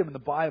freedom in the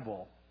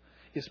Bible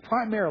is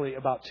primarily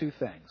about two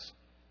things.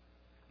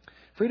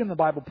 Freedom in the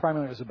Bible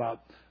primarily is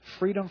about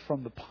freedom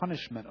from the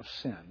punishment of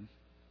sin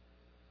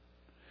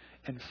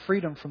and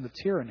freedom from the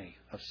tyranny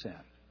of sin,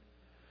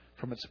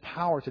 from its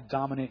power to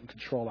dominate and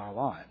control our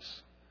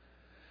lives.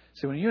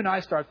 See, when you and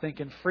I start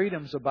thinking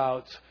freedom's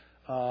about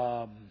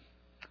how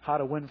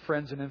to win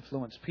friends and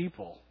influence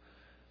people,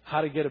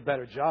 how to get a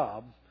better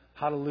job,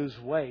 how to lose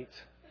weight.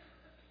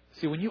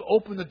 See, when you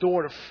open the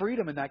door to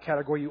freedom in that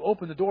category, you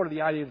open the door to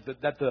the idea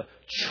that the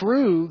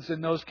truths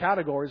in those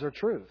categories are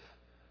truth.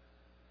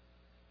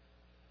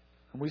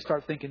 And we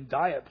start thinking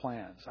diet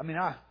plans. I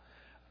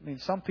mean,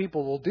 some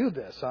people will do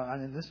this.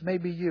 This may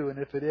be you, and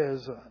if it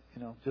is,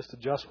 just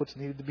adjust what's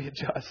needed to be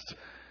adjusted.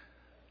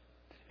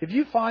 If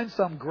you find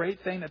some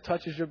great thing that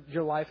touches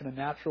your life in a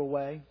natural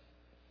way,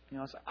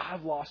 it's like,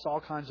 I've lost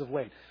all kinds of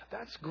weight.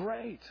 That's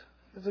great.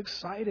 It's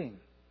exciting.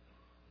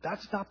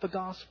 That's not the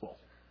gospel.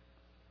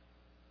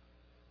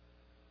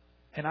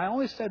 And I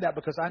only say that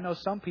because I know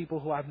some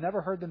people who I've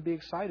never heard them be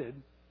excited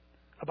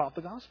about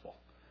the gospel.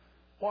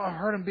 Or I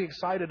heard them be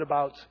excited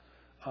about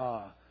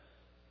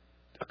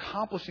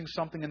accomplishing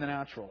something in the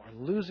natural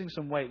or losing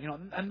some weight.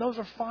 And those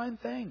are fine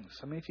things.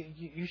 I mean, if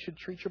you should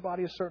treat your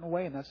body a certain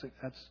way, and that's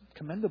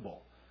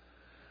commendable.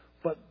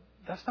 But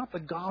that's not the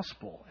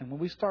gospel. And when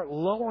we start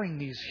lowering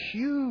these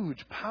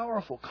huge,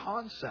 powerful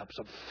concepts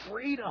of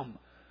freedom,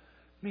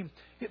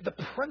 the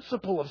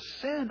principle of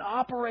sin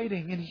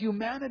operating in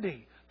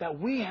humanity, that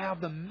we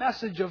have the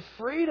message of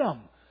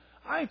freedom.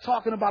 I ain't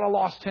talking about I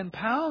lost 10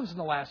 pounds in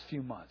the last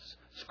few months.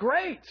 It's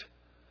great.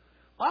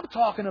 I'm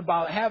talking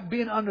about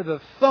being under the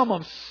thumb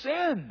of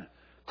sin,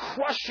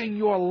 crushing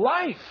your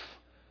life.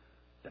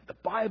 That the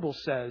Bible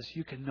says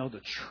you can know the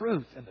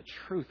truth, and the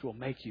truth will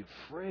make you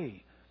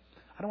free.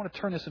 I don't want to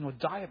turn this into a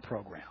diet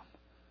program.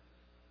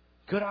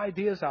 Good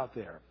ideas out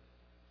there.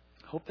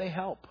 Hope they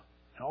help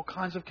in all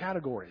kinds of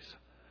categories.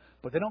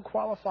 But they don't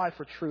qualify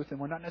for truth, and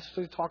we're not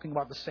necessarily talking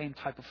about the same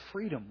type of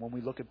freedom when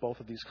we look at both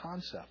of these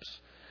concepts.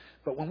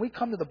 But when we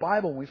come to the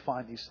Bible and we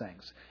find these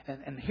things,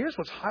 and here's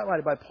what's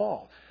highlighted by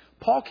Paul.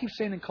 Paul keeps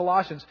saying in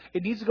Colossians,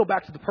 it needs to go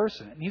back to the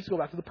person. It needs to go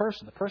back to the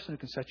person who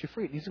can set you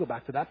free. It needs to go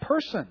back to that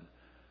person.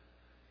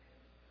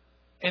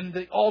 And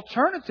the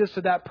alternatives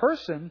to that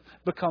person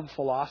become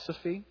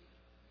philosophy,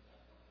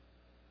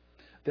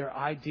 their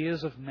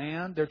ideas of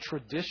man, their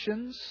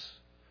traditions,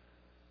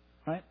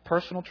 right?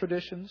 Personal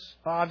traditions.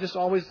 I've just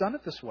always done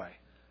it this way.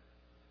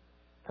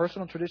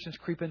 Personal traditions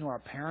creep into our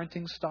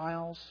parenting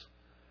styles,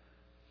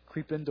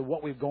 creep into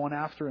what we've gone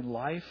after in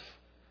life.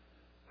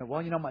 And,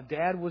 well, my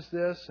dad was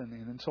this,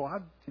 and so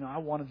I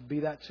wanted to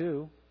be that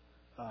too.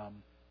 Well,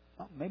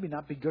 maybe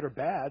not be good or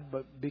bad,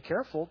 but be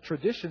careful.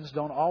 Traditions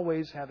don't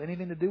always have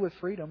anything to do with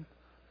freedom.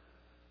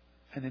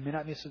 And they may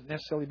not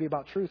necessarily be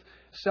about truth.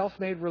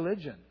 Self-made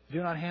religion.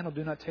 Do not handle,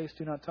 do not taste,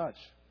 do not touch.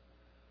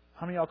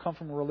 How many of y'all come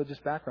from a religious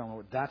background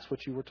where that's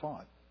what you were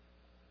taught?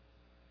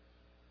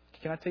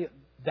 Can I tell you,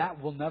 that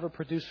will never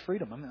produce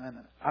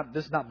freedom.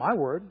 This is not my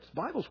word. It's the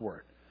Bible's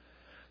word.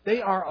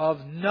 They are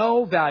of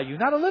no value.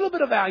 Not a little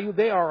bit of value.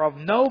 They are of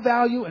no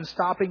value in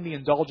stopping the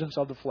indulgence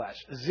of the flesh.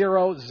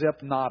 Zero,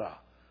 zip, nada.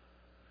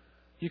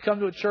 You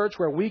come to a church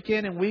where week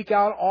in and week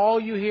out,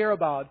 all you hear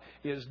about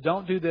is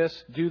don't do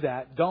this, do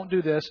that. Don't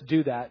do this,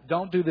 do that.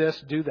 Don't do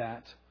this, do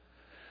that.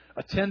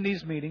 Attend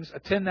these meetings.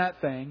 Attend that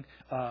thing.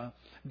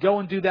 Go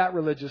and do that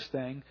religious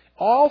thing.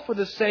 All for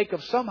the sake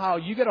of somehow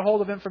you get a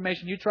hold of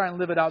information, you try and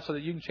live it out so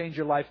that you can change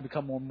your life and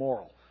become more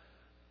moral.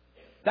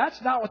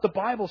 That's not what the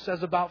Bible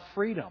says about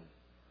freedom.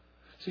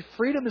 See,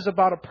 freedom is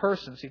about a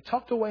person. See,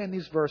 tucked away in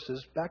these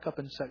verses, back up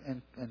in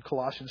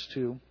Colossians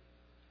 2,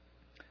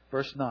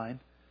 verse 9.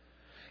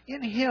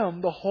 In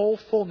Him the whole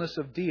fullness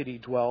of deity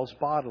dwells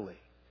bodily.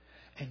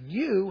 And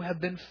you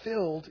have been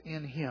filled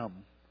in Him,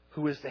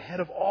 who is the head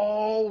of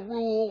all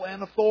rule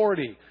and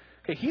authority.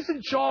 Okay, He's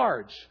in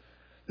charge.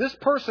 This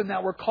person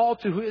that we're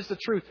called to, who is the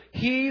truth,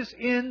 He's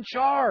in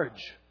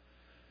charge.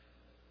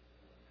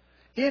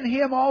 In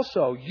Him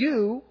also,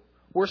 you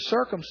were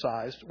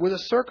circumcised with a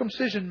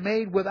circumcision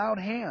made without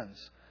hands,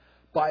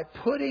 by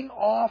putting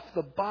off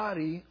the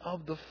body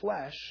of the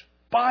flesh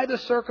by the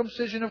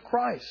circumcision of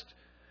Christ,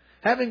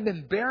 having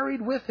been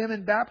buried with Him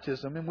in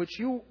baptism, in which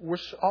you were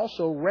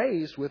also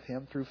raised with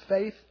Him through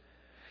faith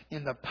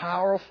in the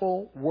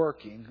powerful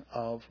working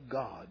of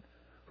God,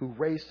 who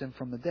raised Him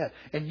from the dead.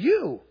 And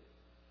you,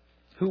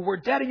 who were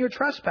dead in your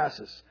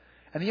trespasses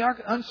and the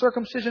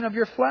uncircumcision of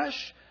your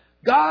flesh,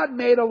 God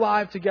made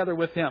alive together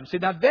with Him. See,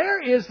 now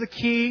there is the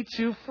key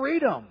to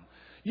freedom.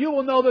 You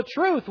will know the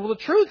truth. Well, the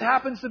truth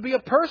happens to be a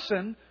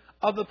person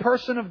of the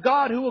person of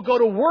God who will go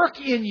to work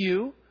in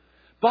you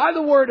by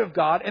the Word of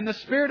God and the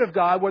Spirit of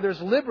God, where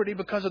there's liberty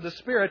because of the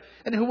Spirit,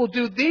 and who will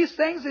do these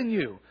things in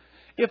you.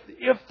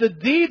 If the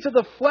deeds of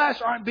the flesh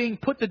aren't being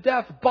put to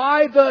death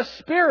by the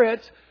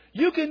Spirit,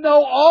 you can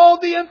know all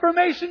the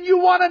information you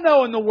want to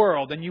know in the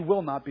world, and you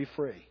will not be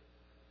free.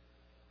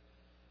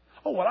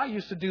 Oh, well, I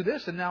used to do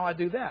this, and now I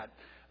do that.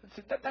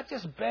 That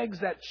just begs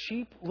that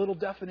cheap little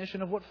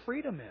definition of what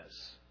freedom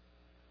is.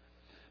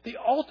 The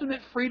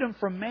ultimate freedom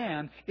for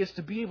man is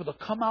to be able to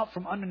come out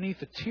from underneath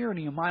the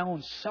tyranny of my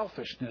own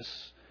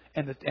selfishness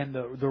and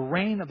the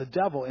reign of the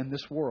devil in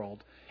this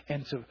world,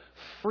 and to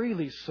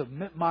freely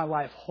submit my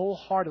life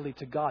wholeheartedly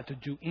to God to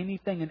do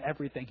anything and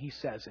everything He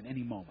says in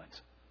any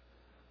moment.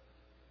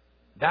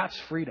 That's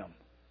freedom.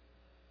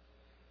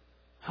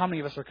 How many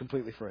of us are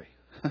completely free?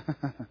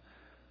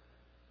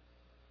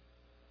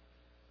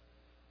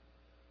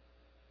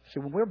 See,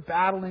 when we're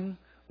battling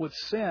with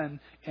sin,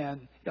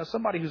 and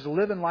somebody who's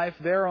living life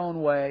their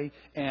own way,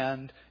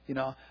 and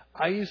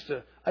I used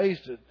to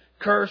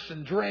curse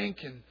and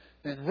drink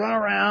and run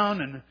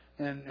around,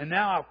 and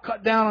now I've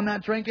cut down on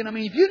that drinking. I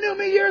mean, if you knew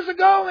me years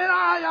ago, man,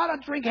 I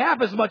don't drink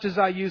half as much as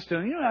I used to.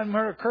 I haven't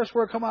heard a curse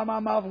word come out of my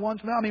mouth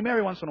once. I mean,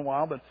 maybe once in a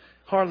while, but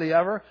hardly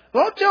ever.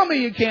 Don't tell me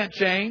you can't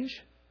change.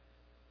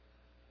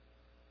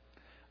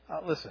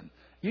 Listen,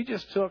 you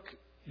just took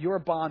your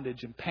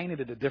bondage and painted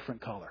it a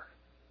different color.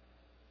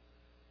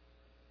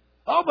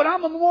 Oh, but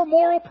I'm a more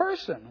moral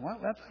person. Well,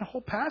 that's the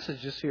whole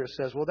passage just here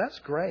says, well, that's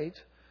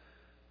great.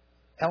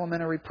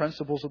 Elementary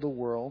principles of the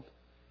world.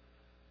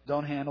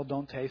 Don't handle,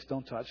 don't taste,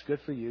 don't touch. Good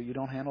for you. You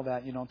don't handle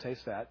that, you don't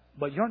taste that.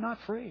 But you're not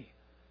free.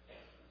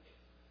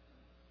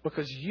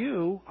 Because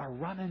you are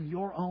running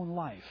your own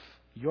life,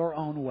 your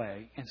own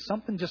way. And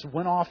something just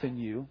went off in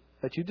you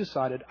that you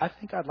decided, I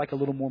think I'd like a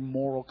little more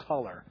moral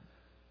color.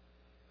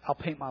 I'll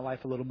paint my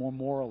life a little more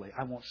morally.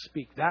 I won't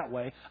speak that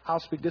way. I'll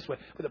speak this way.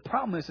 But the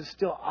problem is, it's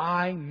still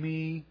I,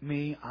 me.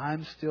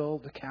 I'm still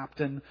the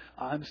captain.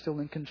 I'm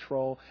still in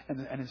control.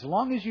 And as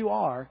long as you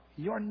are,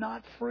 you're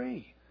not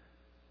free.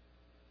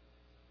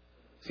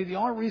 See, the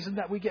only reason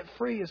that we get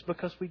free is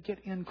because we get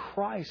in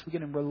Christ. We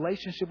get in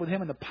relationship with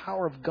Him, and the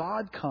power of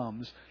God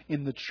comes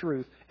in the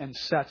truth and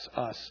sets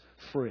us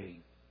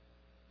free.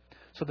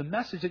 So the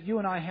message that you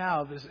and I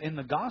have is in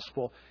the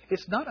gospel.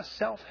 It's not a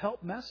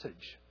self-help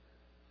message.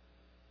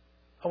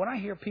 When I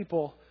hear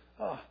people,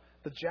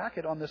 the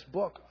jacket on this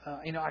book,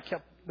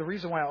 the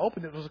reason why I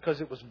opened it was because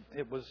it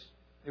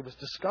was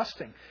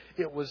disgusting.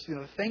 It was,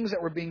 the things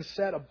that were being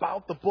said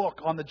about the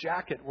book on the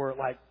jacket were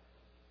like,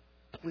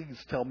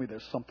 please tell me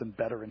there's something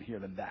better in here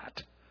than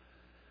that.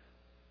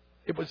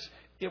 It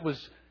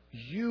was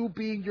you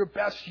being your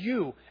best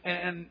you.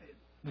 And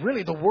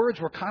really the words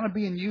were kind of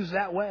being used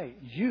that way.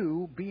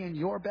 You being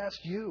your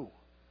best you.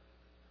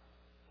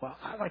 Well,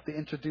 I'd like to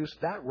introduce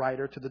that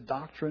writer to the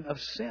doctrine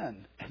of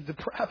sin and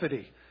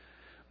depravity.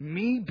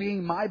 Me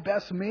being my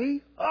best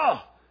me?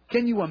 Oh,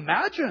 can you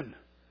imagine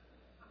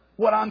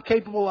what I'm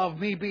capable of,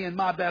 me being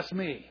my best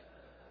me?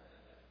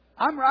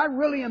 I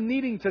really am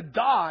needing to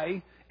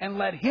die and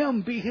let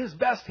Him be His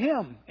best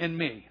Him in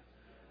me.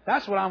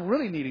 That's what I'm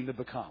really needing to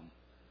become.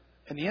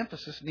 And the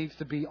emphasis needs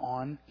to be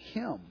on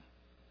Him.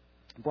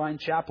 Brian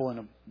Chappell, in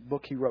a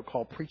book he wrote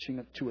called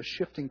Preaching to a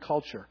Shifting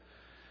Culture,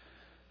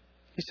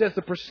 he says,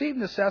 the perceived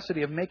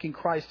necessity of making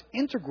Christ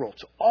integral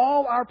to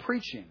all our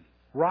preaching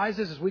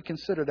rises as we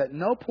consider that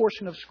no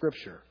portion of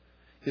Scripture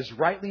is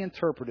rightly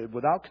interpreted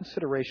without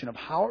consideration of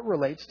how it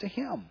relates to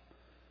Him.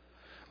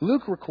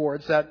 Luke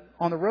records that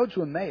on the road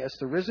to Emmaus,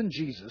 the risen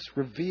Jesus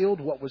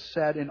revealed what was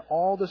said in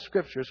all the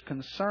Scriptures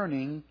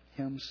concerning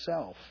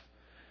Himself.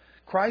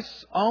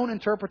 Christ's own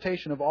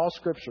interpretation of all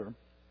Scripture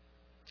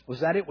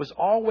was that it was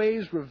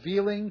always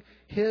revealing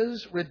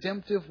His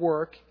redemptive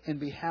work in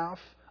behalf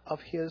of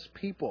His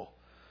people.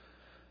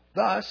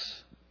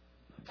 Thus,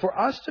 for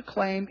us to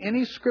claim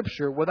any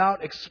Scripture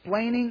without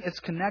explaining its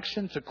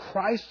connection to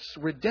Christ's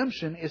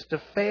redemption is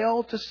to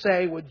fail to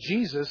say what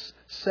Jesus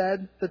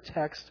said the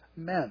text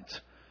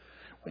meant.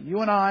 When you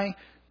and I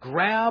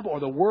grab, or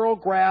the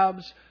world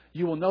grabs,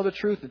 you will know the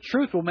truth. The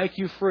truth will make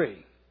you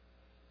free.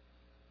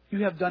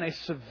 You have done a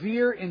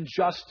severe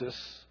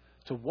injustice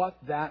to what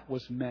that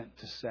was meant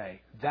to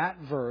say. That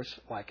verse,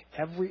 like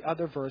every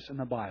other verse in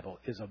the Bible,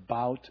 is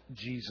about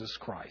Jesus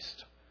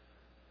Christ.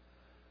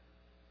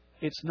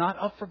 It's not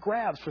up for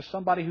grabs for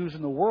somebody who's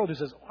in the world who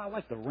says, I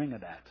like the ring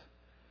of that.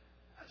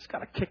 It's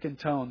got a kicking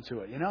tone to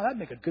it. That'd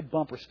make a good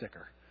bumper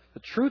sticker. The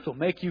truth will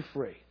make you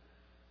free.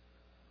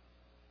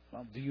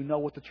 Well, do you know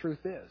what the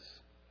truth is?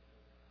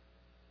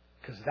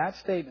 Because that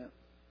statement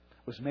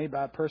was made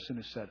by a person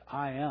who said,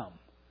 I am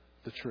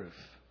the truth.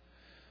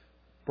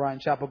 Brian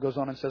Chappell goes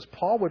on and says,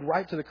 Paul would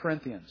write to the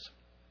Corinthians,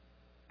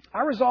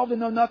 I resolved to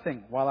know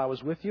nothing while I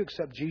was with you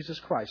except Jesus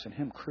Christ and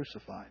Him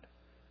crucified.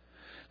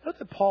 Note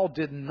that Paul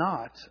did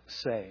not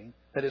say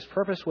that his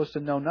purpose was to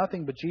know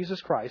nothing but Jesus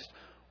Christ.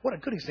 What a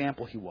good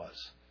example he was.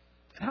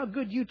 and how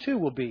good you too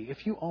will be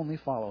if you only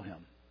follow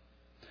Him.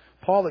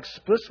 Paul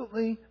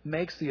explicitly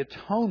makes the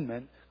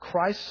atonement,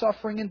 Christ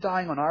suffering and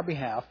dying on our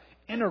behalf,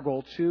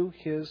 integral to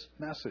his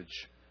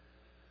message.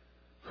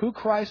 Who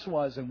Christ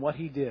was and what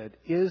He did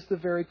is the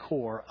very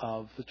core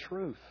of the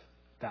truth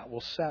that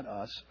will set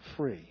us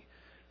free.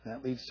 And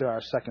that leads to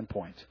our second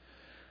point.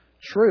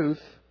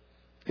 Truth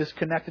is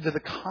connected to the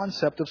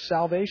concept of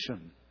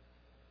salvation.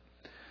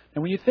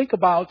 And when you think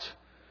about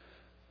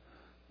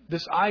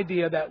this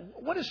idea that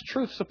what is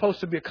truth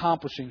supposed to be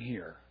accomplishing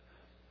here?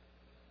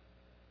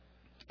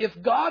 If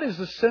God is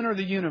the center of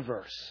the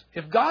universe,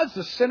 if God's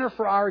the center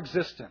for our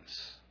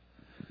existence,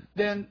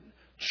 then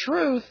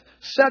truth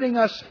setting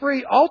us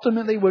free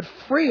ultimately would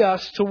free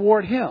us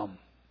toward Him,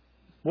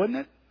 wouldn't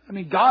it? I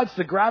mean, God's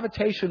the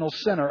gravitational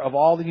center of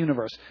all the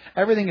universe.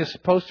 Everything is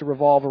supposed to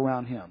revolve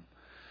around Him.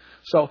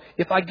 So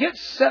if I get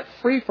set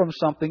free from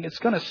something, it's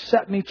going to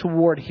set me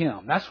toward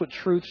Him. That's what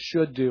truth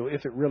should do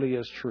if it really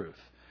is truth.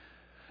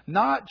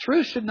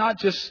 Truth should not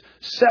just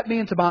set me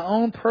into my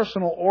own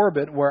personal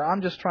orbit where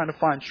I'm just trying to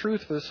find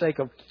truth for the sake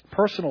of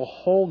personal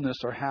wholeness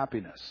or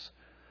happiness.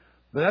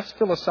 But that's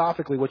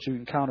philosophically what you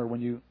encounter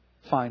when you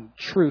find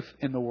truth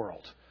in the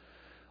world.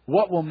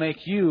 What will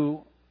make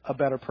you a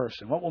better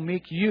person? What will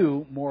make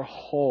you more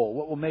whole?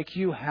 What will make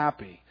you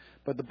happy?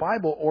 But the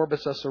Bible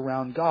orbits us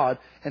around God,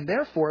 and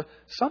therefore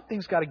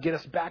something's got to get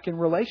us back in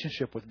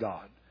relationship with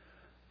God.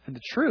 And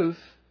the truth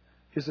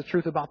is the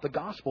truth about the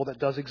gospel that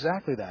does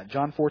exactly that.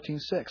 John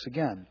 14:6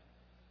 again.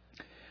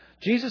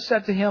 Jesus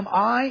said to him,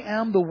 I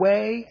am the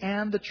way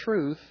and the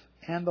truth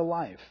and the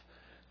life.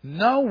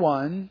 No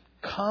one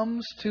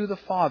comes to the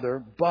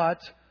Father but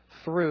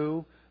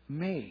through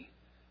me.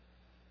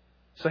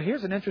 So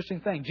here's an interesting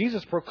thing.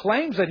 Jesus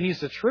proclaims that He's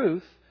the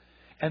truth,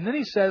 and then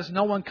He says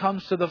no one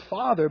comes to the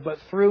Father but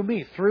through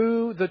me,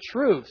 through the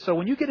truth. So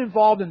when you get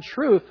involved in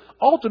truth,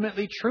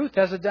 ultimately truth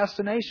has a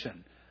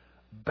destination.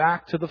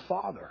 Back to the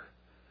Father.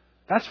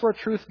 That's where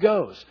truth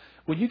goes.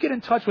 When you get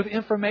in touch with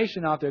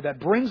information out there that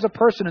brings a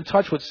person in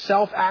touch with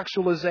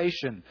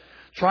self-actualization,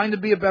 trying to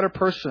be a better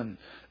person,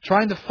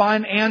 trying to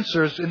find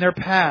answers in their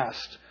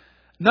past,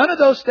 none of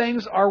those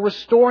things are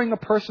restoring a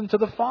person to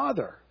the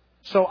Father.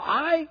 So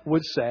I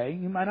would say,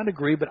 you might not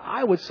agree, but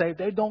I would say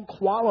they don't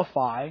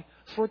qualify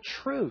for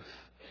truth.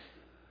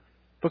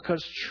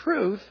 Because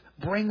truth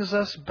brings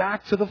us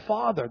back to the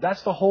Father.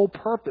 That's the whole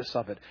purpose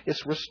of it.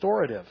 It's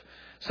restorative.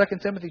 2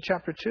 Timothy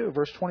chapter 2,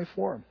 verse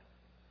 24.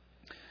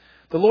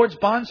 The Lord's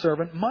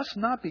bondservant must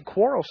not be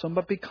quarrelsome,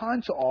 but be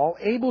kind to all,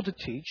 able to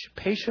teach,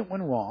 patient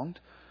when wronged,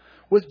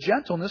 with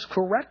gentleness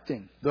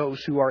correcting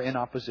those who are in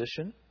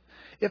opposition,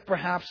 if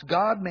perhaps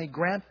God may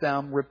grant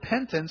them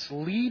repentance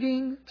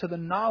leading to the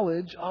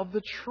knowledge of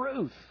the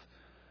truth.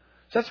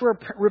 That's where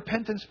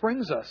repentance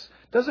brings us.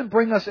 It doesn't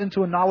bring us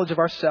into a knowledge of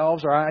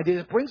ourselves or our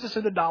ideas. It brings us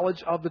into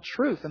knowledge of the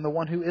truth and the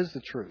one who is the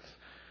truth.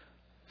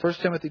 1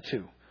 Timothy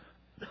 2,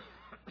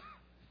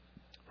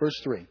 verse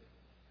 3.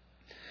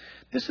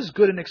 This is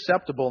good and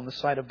acceptable in the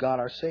sight of God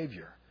our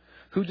Savior,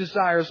 who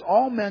desires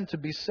all men to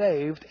be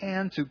saved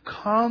and to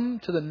come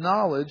to the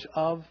knowledge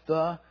of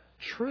the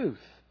truth.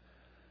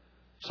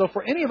 So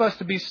for any of us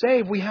to be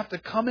saved, we have to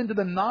come into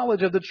the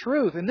knowledge of the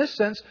truth. In this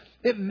sense,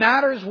 it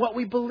matters what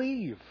we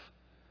believe.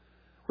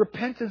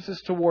 Repentance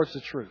is towards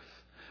the truth.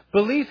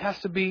 Belief has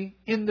to be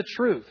in the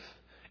truth,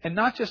 and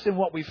not just in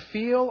what we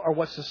feel or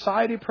what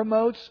society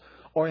promotes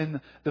or in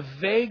the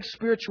vague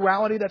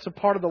spirituality that's a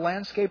part of the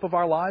landscape of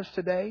our lives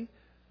today.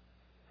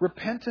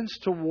 Repentance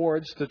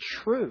towards the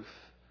truth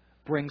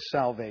brings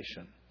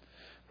salvation.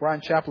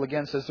 Brian Chappell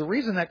again says, the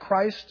reason that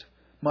Christ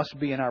must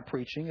be in our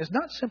preaching is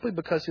not simply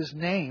because His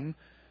name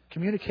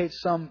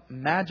communicates some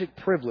magic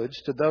privilege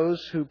to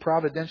those who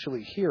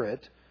providentially hear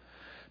it,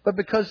 but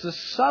because the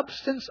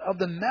substance of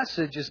the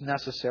message is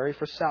necessary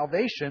for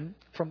salvation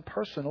from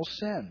personal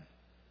sin.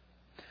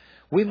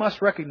 We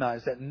must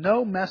recognize that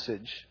no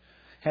message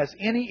has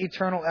any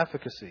eternal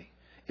efficacy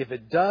if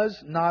it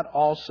does not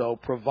also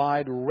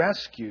provide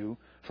rescue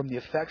from the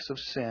effects of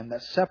sin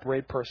that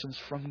separate persons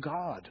from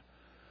God.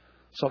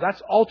 So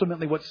that's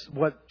ultimately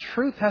what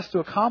truth has to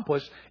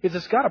accomplish, is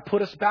it's got to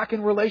put us back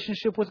in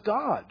relationship with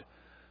God.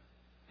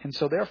 And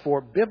so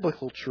therefore,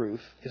 biblical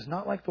truth is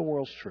not like the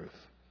world's truth.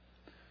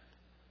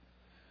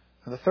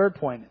 And the third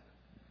point,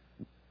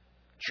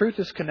 truth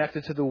is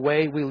connected to the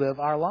way we live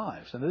our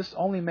lives. And this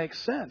only makes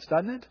sense,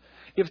 doesn't it?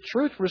 If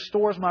truth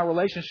restores my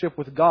relationship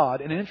with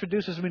God and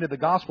introduces me to the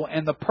gospel,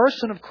 and the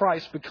person of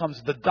Christ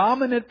becomes the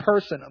dominant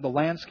person of the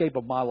landscape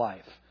of my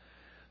life,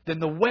 then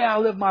the way I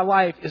live my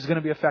life is going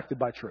to be affected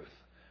by truth.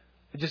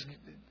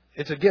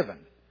 It's a given.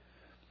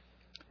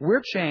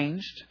 We're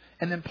changed.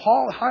 And then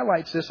Paul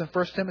highlights this in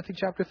 1 Timothy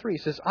chapter 3. He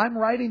says, I'm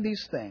writing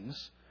these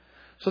things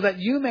so that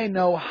you may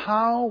know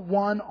how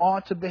one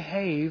ought to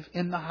behave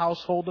in the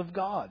household of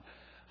God.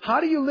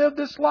 How do you live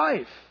this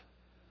life?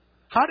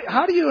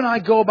 How do you and I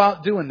go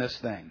about doing this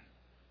thing?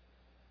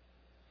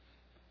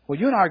 Well,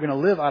 you and I are going to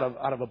live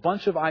out of a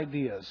bunch of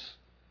ideas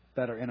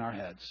that are in our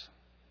heads.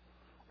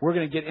 We're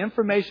going to get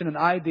information and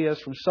ideas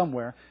from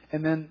somewhere,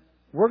 and then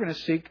we're going to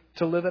seek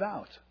to live it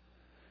out.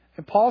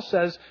 And Paul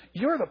says,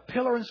 you're the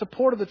pillar and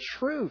support of the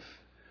truth.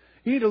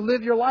 You need to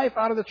live your life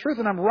out of the truth.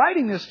 And I'm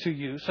writing this to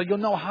you so you'll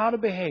know how to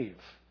behave.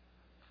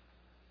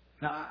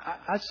 Now,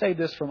 I say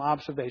this from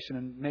observation,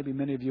 and maybe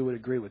many of you would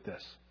agree with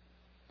this.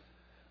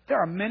 There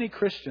are many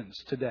Christians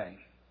today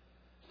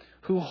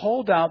who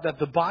hold out that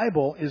the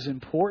Bible is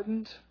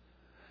important,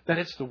 that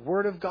it's the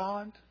Word of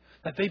God,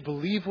 that they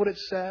believe what it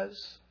says.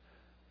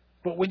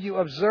 But when you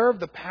observe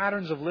the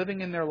patterns of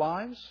living in their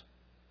lives,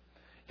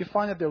 you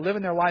find that they're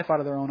living their life out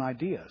of their own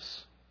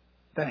ideas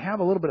that have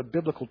a little bit of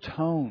biblical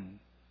tone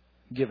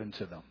given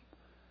to them.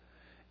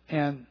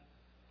 And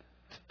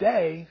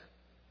today,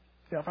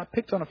 if I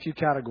picked on a few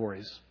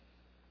categories,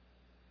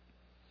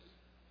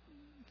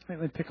 let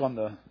me pick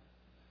on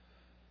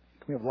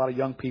we have a lot of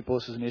young people.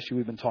 This is an issue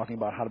we've been talking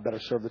about, how to better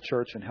serve the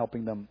church and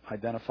helping them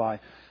identify.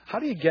 How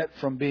do you get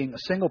from being a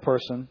single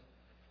person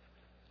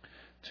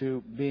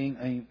to being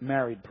a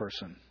married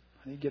person?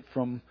 How do you get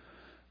from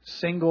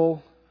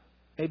single,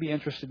 maybe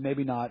interested,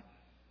 maybe not,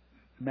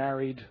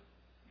 married,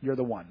 you're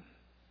the one?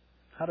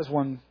 How does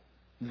one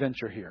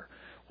venture here?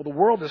 Well, the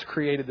world has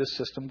created this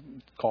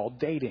system called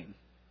dating.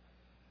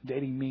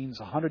 Dating means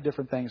 100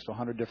 different things to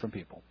 100 different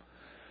people.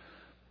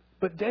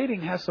 But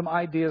dating has some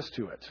ideas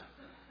to it.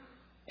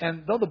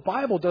 And though the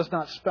Bible does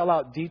not spell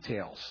out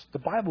details, the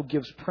Bible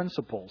gives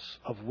principles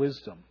of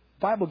wisdom.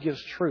 The Bible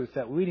gives truth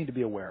that we need to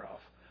be aware of.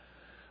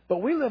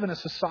 But we live in a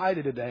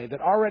society today that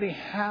already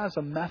has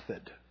a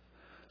method.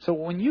 So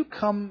when you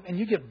come and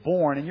you get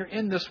born and you're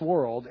in this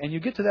world and you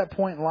get to that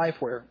point in life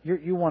where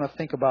you want to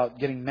think about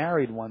getting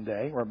married one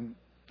day, or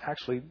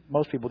actually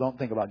most people don't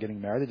think about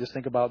getting married. They just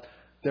think about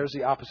there's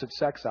the opposite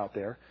sex out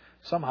there.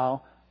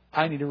 Somehow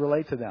I need to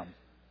relate to them.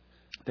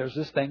 There's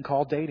this thing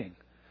called dating.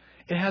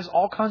 It has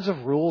all kinds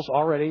of rules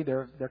already.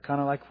 They're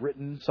kind of like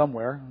written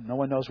somewhere. No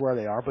one knows where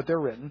they are, but they're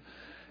written.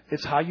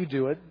 It's how you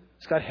do it.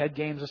 It's got head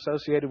games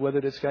associated with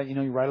it. It's got,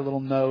 you write a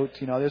little note.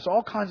 There's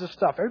all kinds of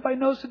stuff. Everybody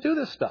knows to do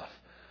this stuff.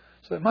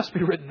 So it must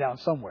be written down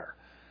somewhere.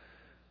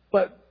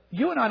 But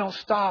you and I don't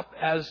stop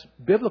as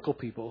biblical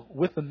people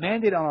with the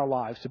mandate on our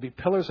lives to be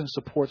pillars and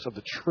supports of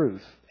the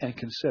truth and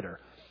consider,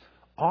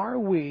 are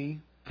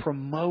we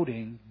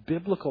promoting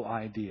biblical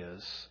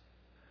ideas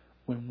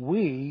when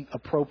we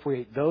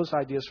appropriate those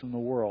ideas from the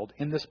world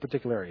in this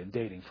particular area, in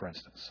dating, for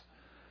instance?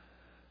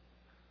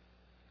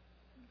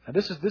 Now,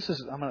 this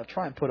is. I'm going to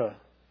try and put a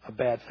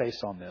bad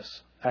face on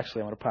this.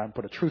 Actually, I'm going to try and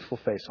put a truthful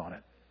face on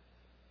it.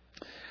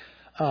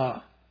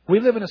 We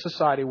live in a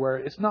society where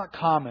it's not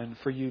common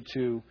for you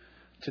to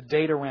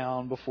date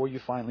around before you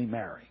finally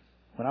marry.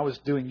 When I was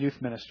doing youth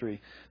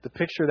ministry, the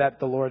picture that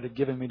the Lord had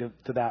given me to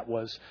that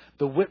was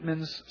the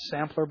Whitman's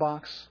sampler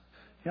box.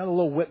 The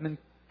little Whitman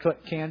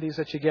candies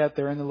that you get.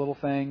 They're in the little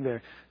thing.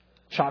 They're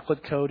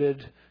chocolate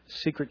coated,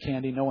 secret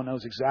candy. No one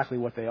knows exactly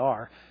what they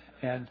are.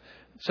 And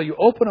so you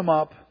open them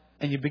up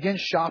and you begin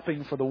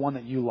shopping for the one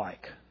that you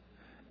like.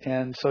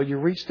 And so you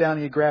reach down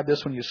and you grab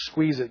this one, you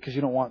squeeze it because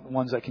you don't want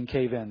ones that can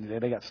cave in.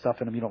 They got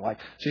stuff in them you don't like.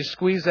 So you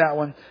squeeze that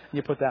one and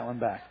you put that one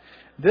back.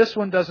 This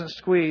one doesn't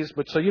squeeze,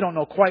 but so you don't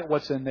know quite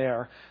what's in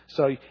there.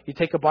 So you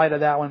take a bite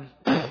of that one.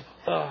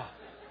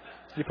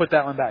 You put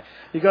that one back.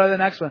 You go to the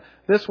next one.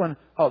 This one,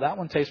 that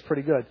one tastes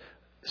pretty good.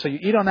 So you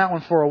eat on that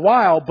one for a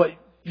while, but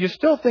you're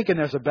still thinking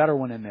there's a better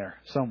one in there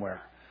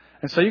somewhere.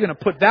 And so you're going to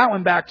put that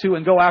one back too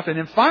and go after it.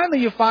 And then finally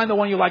you find the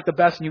one you like the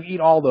best and you eat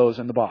all those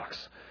in the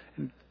box.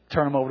 And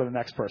turn them over to the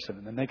next person.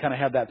 And then they kind of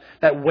have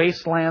that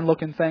wasteland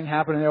looking thing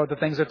happening there with the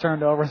things that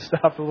turned over and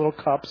stuff, the little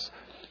cups.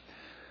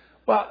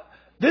 Well,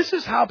 this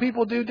is how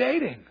people do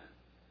dating.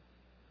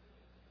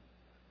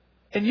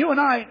 And you and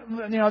I,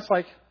 it's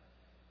like,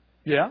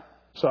 yeah,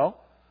 so?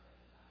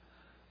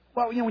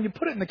 Well, when you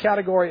put it in the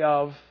category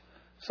of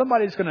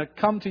somebody's going to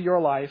come to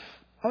your life.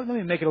 Let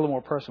me make it a little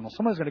more personal.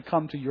 Somebody's going to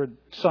come to your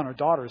son or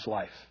daughter's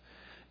life.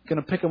 You're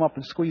going to pick them up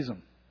and squeeze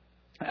them.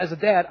 As a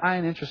dad, I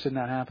ain't interested in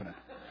that happening.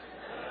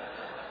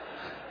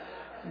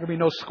 There's going to be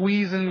no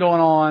squeezing going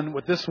on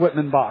with this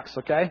Whitman box,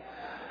 okay?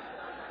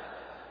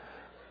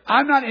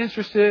 I'm not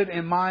interested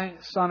in my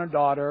son or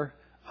daughter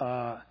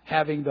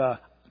having the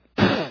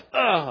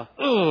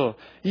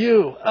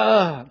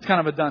it's kind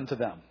of a done to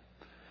them.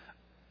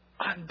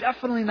 I'm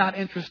definitely not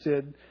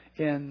interested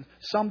in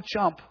some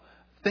chump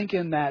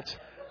thinking that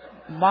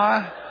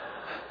my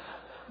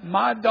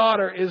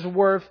daughter is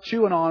worth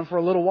chewing on for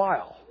a little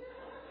while.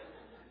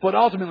 But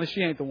ultimately,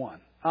 she ain't the one.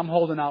 I'm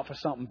holding out for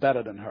something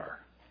better than her.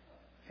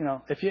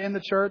 If you're in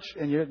the church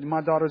and you're my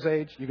daughter's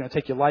age, you're going to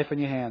take your life in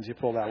your hands. You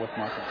pull that with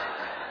Martha.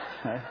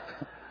 Okay?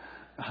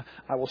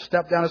 I will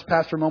step down as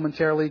pastor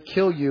momentarily,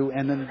 kill you,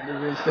 and then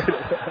reinstate it.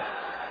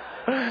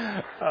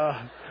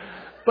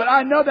 But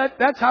I know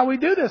that's how we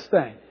do this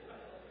thing.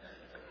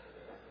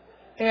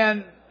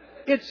 And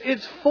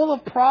it's full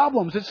of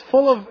problems. It's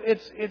full of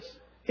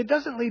it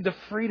doesn't lead to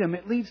freedom.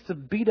 It leads to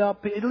beat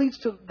up. It leads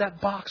to that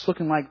box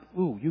looking like,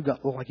 ooh,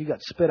 look like you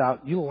got spit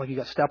out. You look like you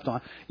got stepped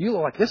on. You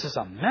look like this is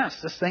a mess.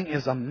 This thing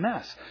is a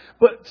mess.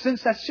 But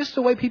since that's just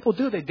the way people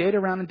do, they date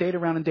around and date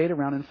around and date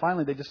around, and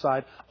finally they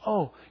decide,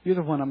 oh, you're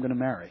the one I'm going to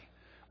marry.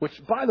 Which,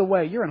 by the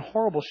way, you're in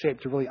horrible shape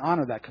to really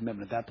honor that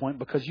commitment at that point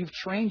because you've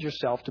trained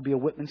yourself to be a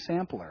Whitman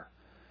sampler.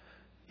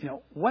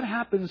 What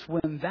happens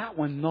when that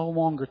one no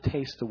longer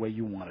tastes the way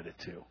you wanted it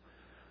to?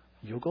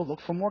 You'll go look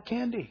for more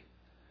candy.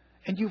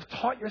 And you've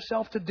taught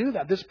yourself to do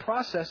that. This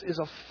process is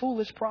a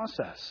foolish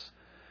process.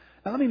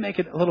 Now, let me make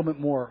it a little bit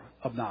more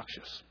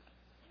obnoxious.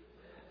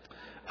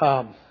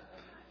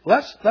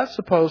 Let's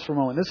suppose for a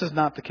moment, this is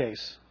not the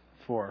case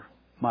for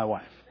my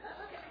wife.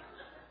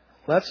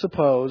 Let's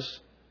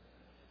suppose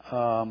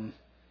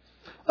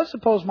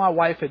my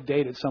wife had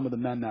dated some of the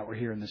men that were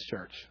here in this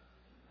church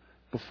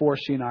before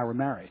she and I were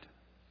married.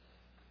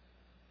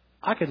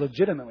 I could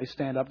legitimately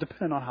stand up,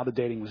 depending on how the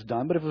dating was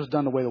done, but if it was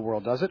done the way the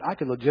world does it, I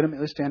could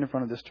legitimately stand in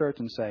front of this church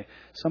and say,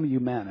 some of you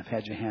men have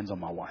had your hands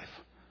on my wife.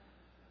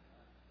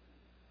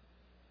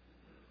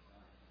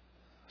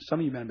 Some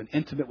of you men have been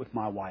intimate with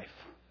my wife.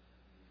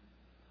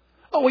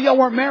 Oh, well, y'all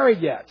weren't married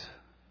yet.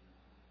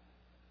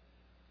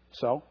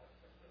 So,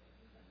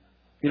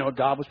 you know what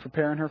God was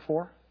preparing her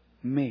for?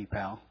 Me,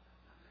 pal.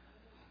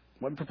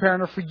 Wasn't preparing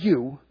her for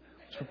you.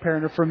 Was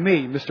preparing her for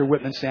me, Mr.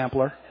 Whitman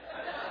Sampler.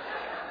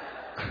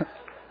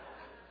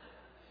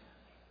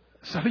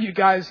 Some of you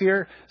guys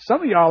here,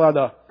 some of y'all are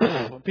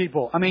the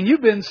people. I mean,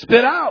 you've been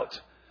spit out.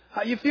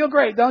 You feel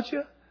great, don't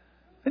you?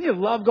 And you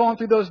love going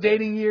through those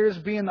dating years,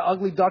 being the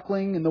ugly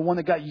duckling and the one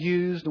that got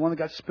used, the one that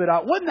got spit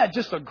out. Wasn't that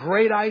just a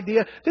great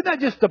idea? Didn't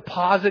that just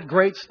deposit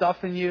great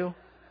stuff in you?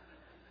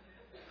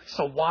 It's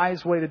a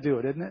wise way to do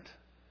it, isn't it?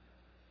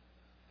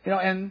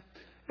 And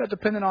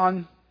depending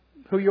on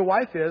who your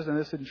wife is, and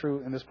this isn't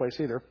true in this place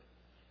either,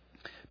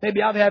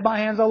 maybe I've had my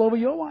hands all over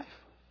your wife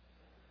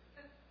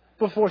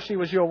before she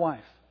was your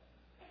wife.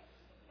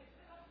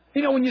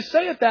 When you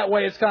say it that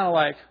way, it's kind of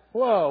like,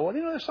 whoa, well,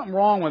 there's something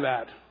wrong with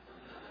that.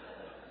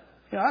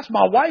 That's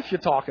my wife you're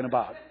talking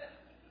about.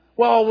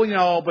 Well,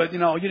 but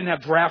you didn't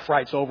have draft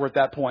rights over at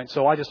that point,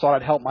 so I just thought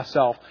I'd help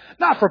myself.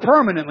 Not for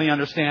permanently,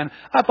 understand.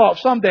 I thought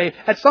someday,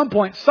 at some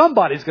point,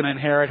 somebody's going to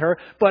inherit her,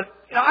 but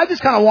I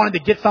just kind of wanted to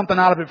get something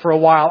out of it for a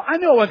while. I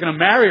knew I wasn't going to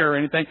marry her or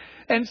anything,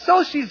 and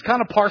so she's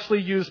kind of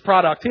partially used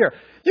product here.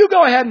 You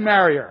go ahead and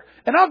marry her,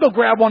 and I'll go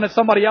grab one that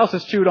somebody else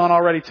has chewed on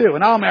already too,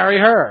 and I'll marry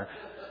her.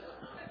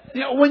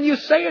 When you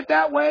say it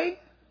that way,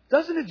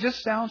 doesn't it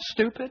just sound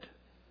stupid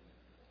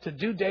to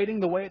do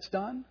dating the way it's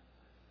done?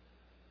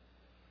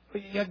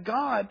 But yet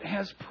God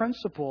has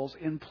principles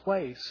in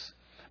place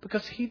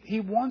because He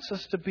wants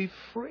us to be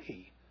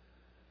free.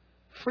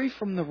 Free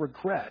from the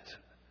regret.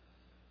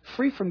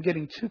 Free from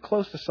getting too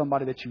close to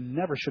somebody that you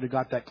never should have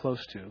got that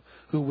close to,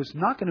 who was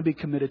not going to be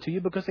committed to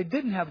you because they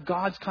didn't have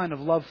God's kind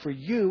of love for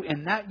you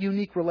in that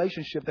unique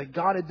relationship that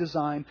God had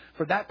designed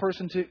for that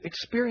person to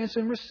experience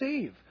and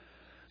receive.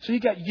 So you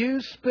got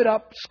used, spit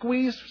up,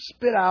 squeezed,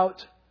 spit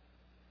out.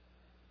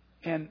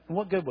 And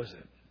what good was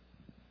it?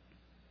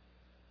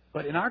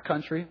 But in our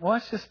country, well,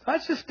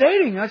 that's just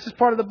dating. That's just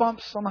part of the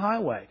bumps on the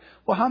highway.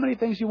 Well, how many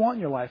things you want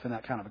in your life in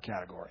that kind of a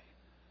category?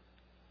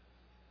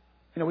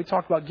 We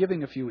talked about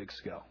giving a few weeks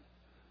ago.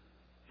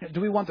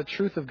 Do we want the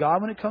truth of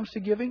God when it comes to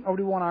giving, or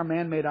do we want our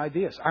man-made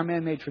ideas, our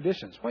man-made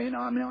traditions? Well,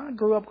 I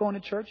grew up going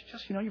to church.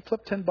 Just, you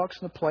flip $10 on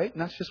the plate,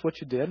 and that's just what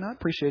you did. And I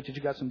appreciate that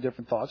you got some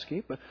different thoughts,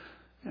 Keith, but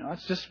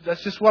that's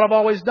just what I've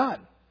always done.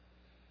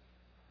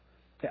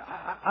 Yeah,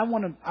 I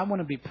want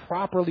to be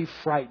properly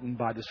frightened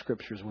by the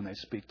Scriptures when they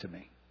speak to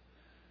me.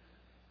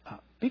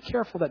 Be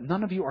careful that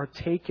none of you are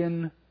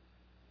taken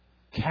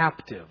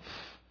captive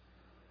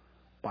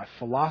by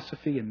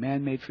philosophy and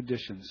man-made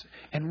traditions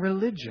and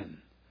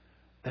religion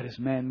that is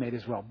man-made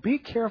as well. Be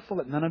careful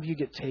that none of you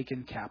get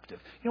taken captive.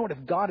 You know what?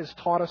 If God has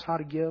taught us how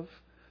to give,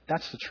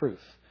 that's the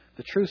truth.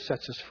 The truth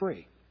sets us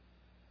free.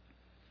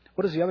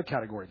 What does the other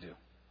category do?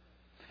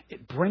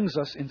 It brings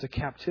us into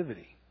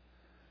captivity.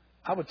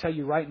 I would tell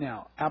you right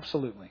now,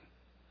 absolutely.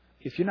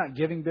 If you're not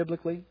giving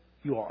biblically,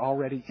 you are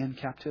already in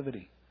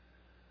captivity.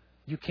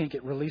 You can't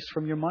get released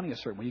from your money a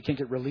certain way. You can't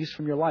get released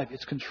from your life.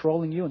 It's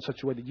controlling you in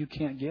such a way that you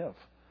can't give.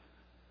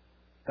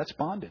 That's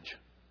bondage.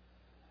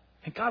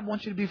 And God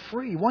wants you to be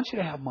free. He wants you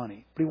to have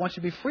money, but He wants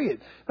you to be free.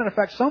 Matter of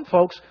fact, some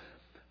folks,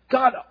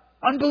 God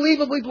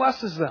unbelievably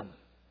blesses them.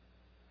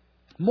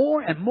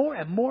 More and more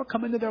and more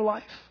come into their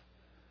life.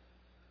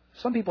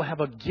 Some people have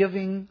a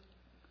giving,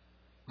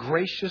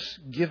 gracious,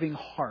 giving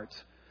heart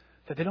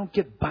that they don't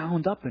get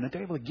bound up in it.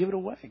 They're able to give it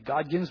away.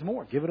 God gives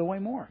more. Give it away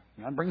more.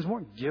 God brings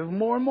more. Give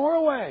more and more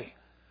away.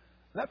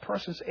 That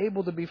person's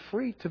able to be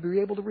free, to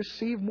be able to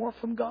receive more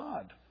from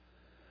God.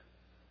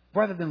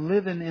 Rather than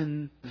living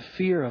in the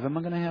fear of, am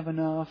I going to have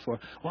enough? Or,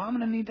 well, I'm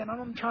going to need that.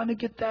 I'm trying to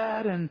get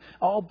that. And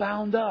all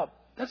bound up.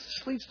 That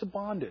just leads to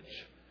bondage.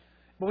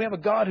 But we have a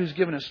God who's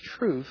given us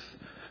truth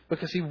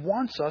because He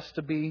wants us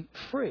to be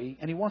free.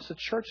 And He wants the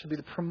church to be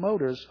the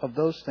promoters of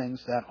those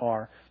things that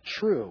are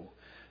true.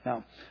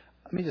 Now,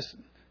 let me just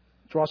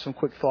draw some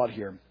quick thought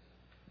here.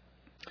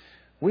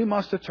 We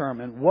must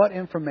determine what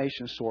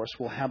information source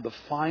will have the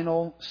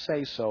final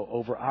say-so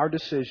over our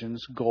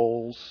decisions,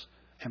 goals,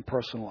 and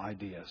personal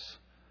ideas.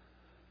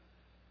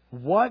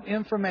 What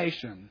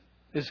information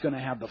is going to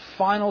have the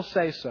final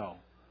say-so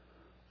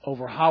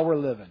over how we're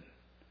living?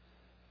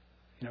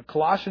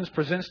 Colossians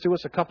presents to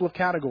us a couple of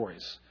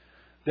categories.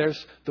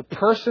 There's the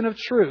person of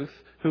truth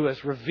who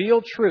has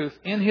revealed truth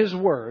in His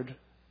Word.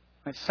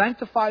 Right?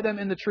 Sanctify them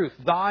in the truth.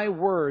 Thy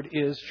Word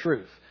is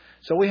truth.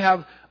 So we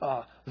have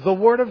the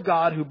Word of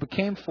God who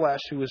became flesh,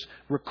 who was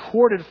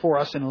recorded for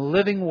us in a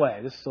living way.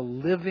 This is a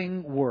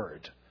living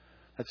Word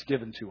that's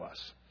given to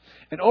us.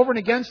 And over and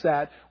against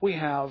that, we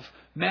have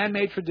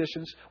man-made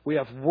traditions. We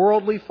have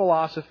worldly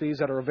philosophies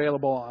that are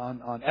available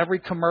on every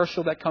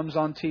commercial that comes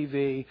on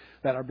TV,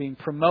 that are being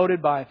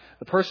promoted by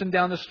the person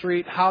down the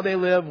street, how they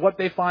live, what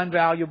they find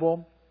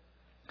valuable.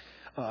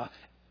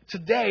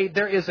 Today,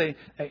 there is a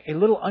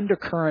little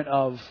undercurrent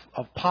of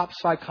pop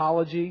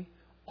psychology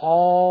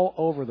all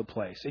over the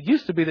place. It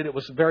used to be that it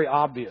was very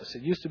obvious.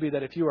 It used to be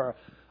that if you were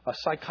a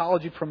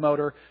psychology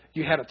promoter,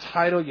 you had a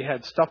title, you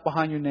had stuff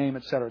behind your name,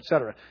 et cetera, et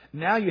cetera.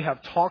 Now you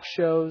have talk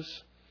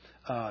shows,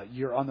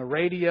 you're on the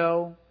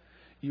radio,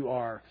 you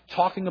are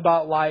talking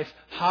about life,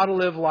 how to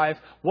live life,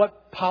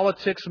 what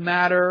politics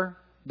matter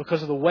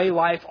because of the way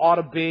life ought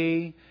to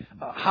be,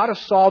 how to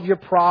solve your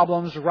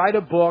problems, write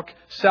a book,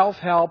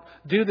 self-help,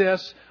 do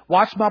this,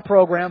 watch my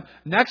program.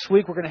 Next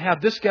week we're going to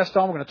have this guest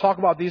on, we're going to talk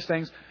about these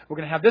things. We're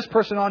going to have this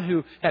person on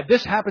who had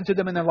this happen to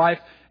them in their life.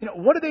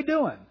 What are they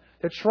doing?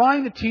 They're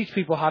trying to teach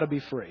people how to be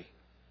free.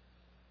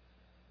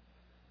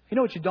 You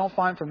know what you don't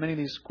find from many of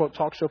these, quote,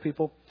 talk show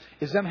people?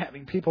 Is them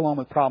having people on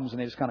with problems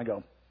and they just kind of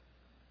go,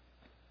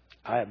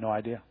 I have no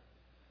idea.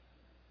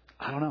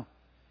 I don't know.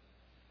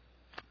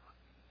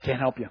 Can't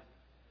help you.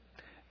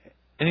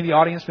 Any of the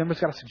audience members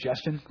got a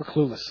suggestion? We're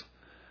clueless.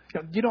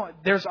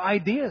 There's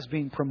ideas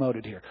being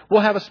promoted here.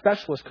 We'll have a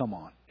specialist come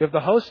on. If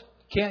the host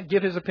can't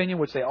give his opinion,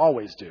 which they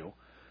always do,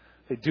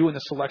 they do in the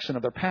selection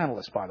of their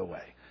panelists, by the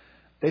way.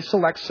 They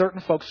select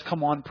certain folks to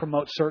come on and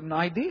promote certain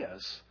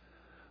ideas.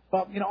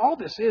 Well, all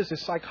this is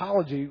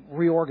psychology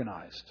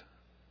reorganized.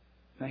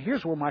 Now,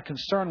 here's where my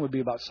concern would be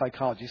about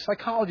psychology.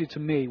 Psychology, to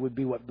me, would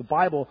be what the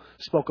Bible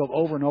spoke of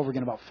over and over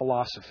again about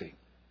philosophy.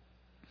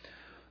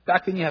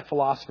 Back then, you had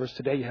philosophers.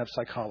 Today, you have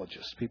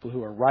psychologists, people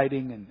who are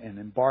writing and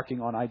embarking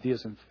on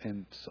ideas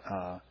in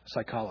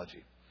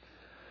psychology.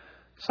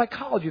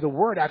 Psychology, the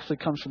word actually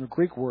comes from the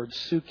Greek word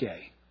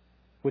psyche,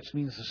 which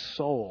means the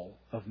soul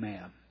of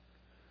man.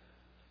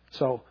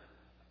 So,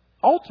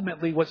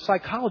 ultimately, what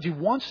psychology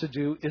wants to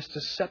do is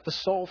to set the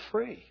soul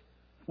free.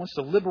 It wants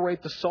to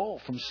liberate the soul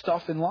from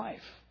stuff in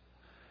life.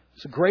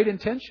 It's a great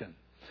intention.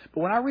 But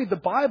when I read the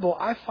Bible,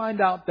 I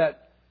find out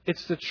that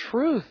it's the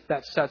truth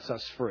that sets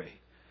us free.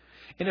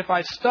 And if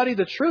I study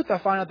the truth, I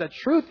find out that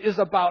truth is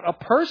about a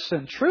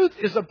person. Truth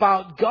is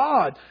about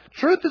God.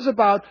 Truth is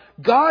about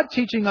God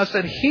teaching us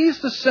that He's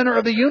the center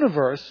of the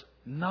universe,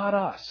 not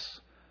us.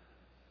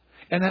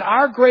 And that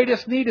our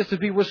greatest need is to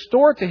be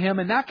restored to Him,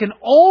 and that can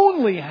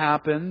only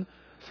happen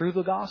through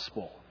the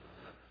gospel.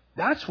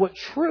 That's what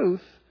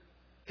truth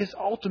is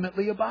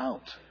ultimately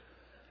about.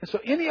 And so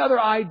any other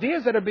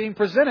ideas that are being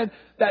presented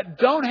that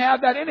don't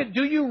have that in it,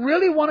 do you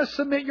really want to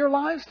submit your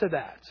lives to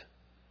that?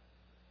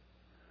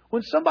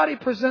 When somebody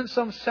presents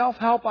some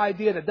self-help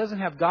idea that doesn't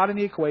have God in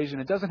the equation,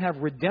 it doesn't have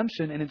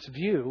redemption in its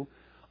view,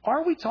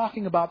 are we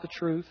talking about the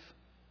truth?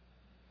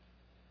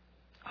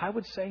 I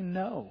would say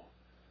no.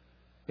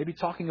 Maybe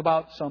talking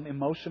about some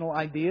emotional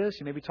ideas.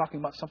 You may be talking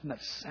about something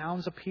that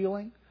sounds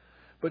appealing.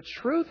 But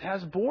truth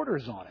has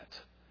borders on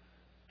it.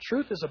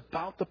 Truth is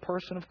about the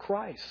person of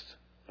Christ.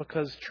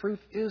 Because truth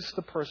is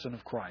the person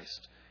of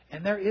Christ.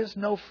 And there is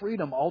no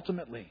freedom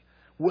ultimately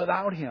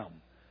without Him.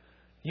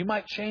 You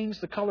might change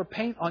the color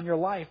paint on your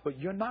life,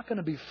 but you're not going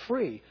to be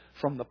free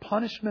from the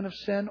punishment of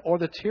sin or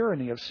the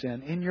tyranny of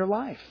sin in your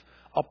life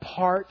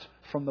apart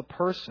from the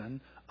person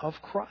of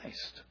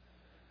Christ.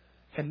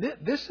 And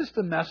this is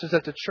the message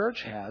that the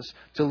church has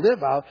to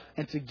live out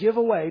and to give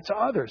away to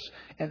others.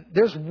 And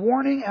there's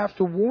warning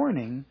after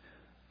warning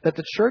that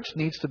the church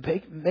needs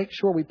to make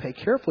sure we pay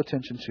careful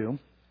attention to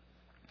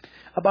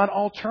about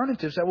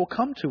alternatives that will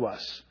come to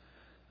us.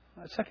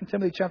 2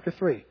 Timothy chapter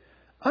 3.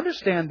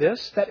 Understand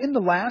this, that in the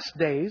last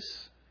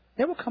days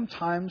there will come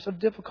times of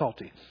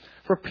difficulty.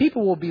 For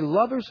people will be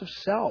lovers of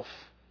self.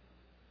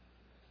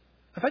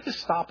 If I just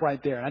stop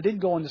right there, and I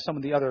didn't go into some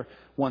of the other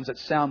ones that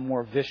sound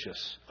more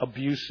vicious,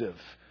 abusive,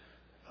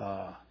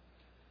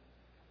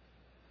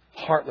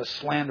 heartless,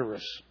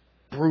 slanderous,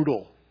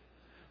 brutal.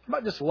 What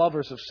about just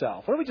lovers of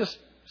self? What do we just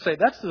say?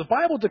 The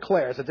Bible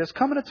declares that there's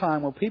coming a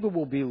time when people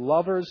will be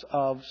lovers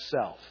of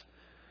self.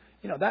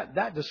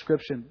 That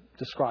description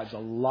describes a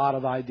lot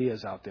of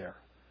ideas out there.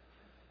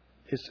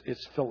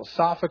 It's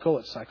philosophical,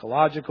 it's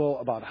psychological,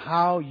 about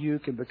how you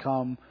can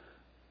become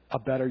a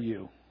better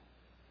you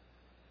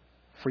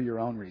for your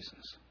own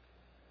reasons.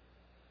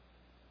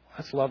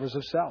 That's lovers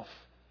of self.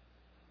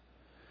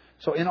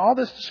 So in all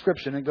this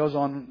description, it goes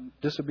on: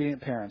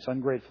 disobedient parents,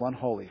 ungrateful,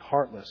 unholy,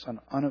 heartless,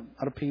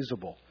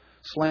 unappeasable,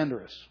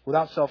 slanderous,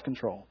 without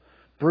self-control,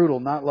 brutal,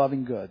 not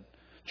loving good,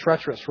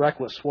 treacherous,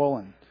 reckless,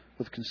 swollen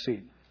with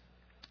conceit.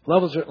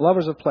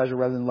 Lovers of pleasure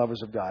rather than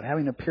lovers of God,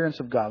 having an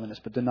appearance of godliness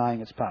but denying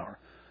its power.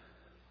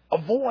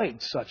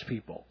 Avoid such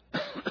people.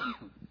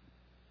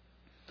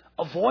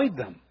 Avoid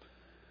them.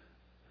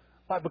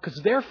 Why? Because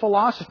their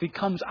philosophy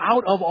comes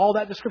out of all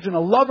that description. A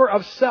lover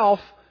of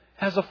self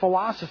has a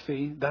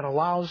philosophy that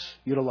allows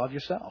you to love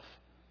yourself.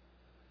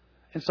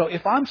 And so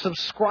if I'm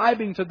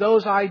subscribing to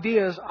those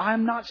ideas,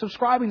 I'm not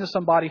subscribing to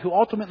somebody who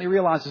ultimately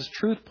realizes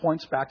truth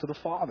points back to the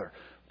Father.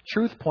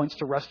 Truth points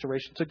to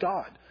restoration to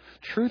God.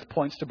 Truth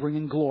points to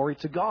bringing glory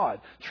to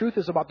God. Truth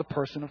is about the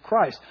person of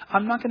Christ.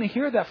 I'm not going to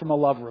hear that from a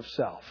lover of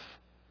self.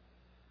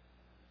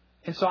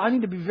 And so I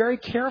need to be very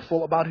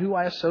careful about who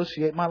I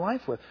associate my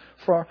life with.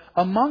 For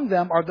among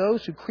them are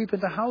those who creep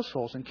into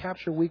households and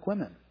capture weak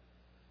women,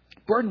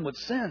 burdened with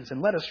sins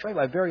and led astray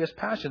by various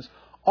passions,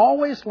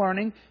 always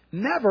learning,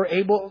 never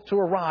able to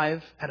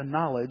arrive at a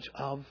knowledge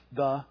of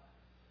the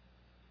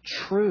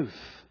truth.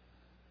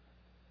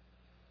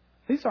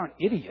 These aren't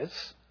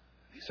idiots.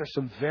 These are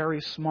some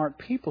very smart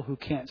people who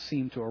can't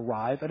seem to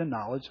arrive at a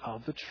knowledge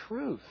of the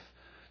truth,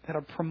 that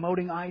are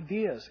promoting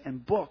ideas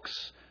and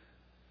books.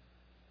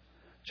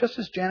 Just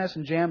as Jannes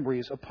and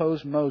Jambres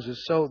opposed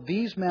Moses, so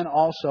these men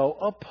also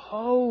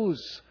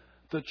oppose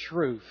the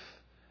truth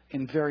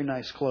in very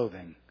nice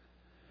clothing.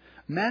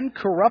 Men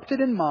corrupted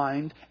in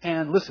mind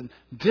and, listen,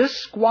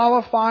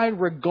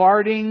 disqualified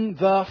regarding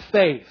the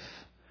faith.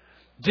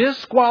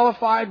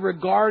 Disqualified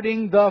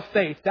regarding the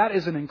faith. That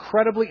is an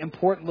incredibly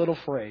important little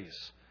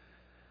phrase.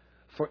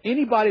 For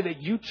anybody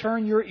that you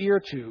turn your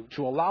ear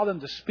to allow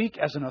them to speak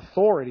as an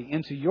authority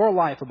into your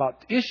life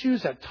about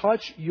issues that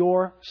touch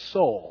your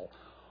soul,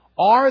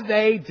 are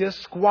they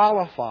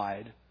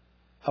disqualified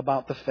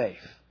about the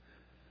faith?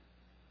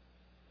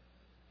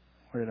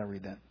 Where did I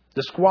read that?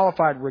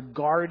 Disqualified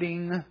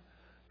regarding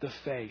the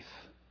faith.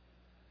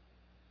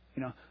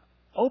 You know,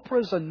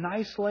 Oprah's a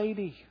nice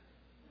lady.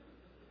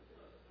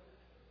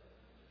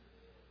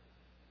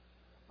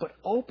 But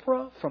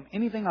Oprah, from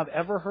anything I've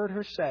ever heard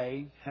her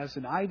say, has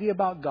an idea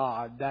about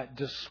God that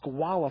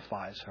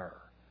disqualifies her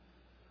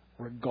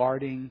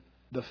regarding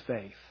the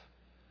faith.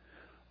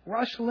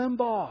 Rush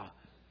Limbaugh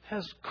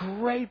has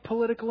great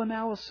political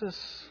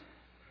analysis.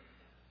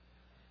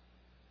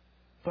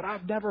 But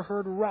I've never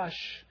heard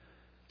Rush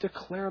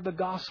declare the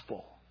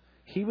gospel.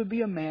 He would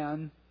be a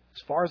man,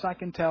 as far as I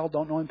can tell,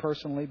 don't know him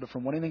personally, but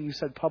from anything he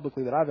said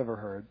publicly that I've ever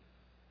heard,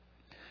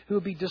 who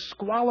would be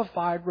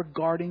disqualified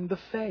regarding the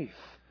faith.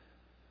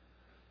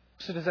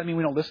 So does that mean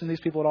we don't listen to these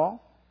people at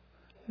all?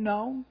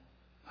 No.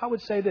 I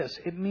would say this.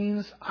 It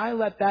means I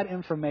let that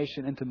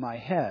information into my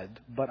head,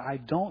 but I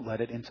don't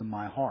let it into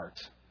my heart.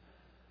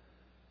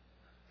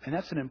 And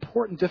that's an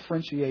important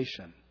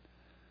differentiation.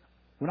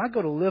 When I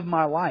go to live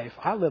my life,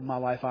 I live my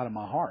life out of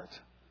my heart.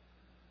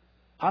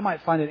 I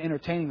might find it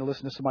entertaining to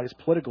listen to somebody's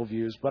political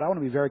views, but I want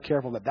to be very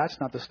careful that that's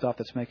not the stuff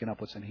that's making up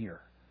what's in here.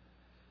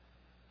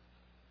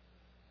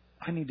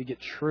 I need to get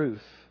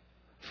truth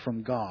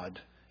from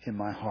God in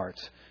my heart.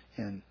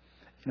 And,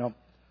 you know,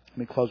 let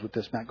me close with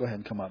this. Matt, go ahead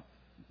and come up.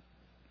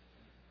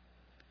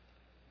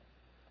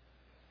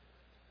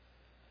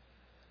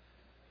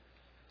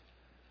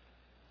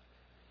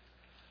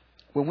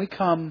 When we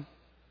come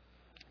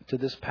to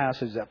this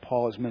passage that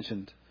Paul has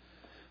mentioned,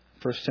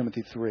 1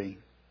 Timothy 3,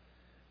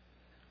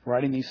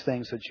 writing these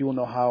things that you will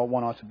know how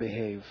one ought to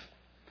behave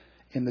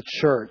in the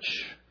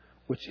church,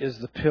 which is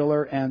the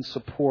pillar and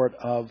support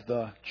of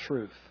the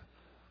truth.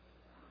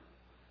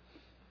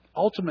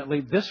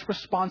 Ultimately, this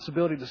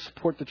responsibility to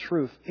support the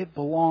truth, it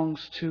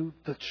belongs to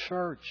the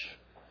church.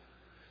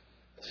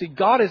 See,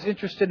 God is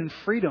interested in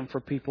freedom for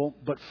people,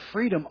 but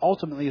freedom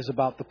ultimately is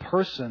about the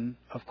person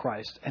of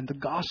Christ and the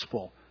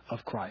gospel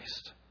of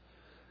Christ.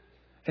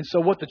 And so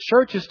what the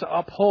church is to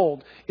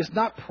uphold is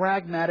not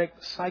pragmatic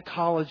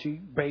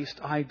psychology-based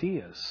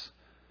ideas.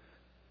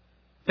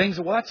 Things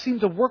that, well, that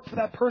seemed to work for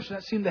that person,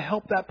 that seemed to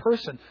help that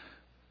person.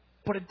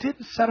 But it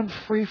didn't set them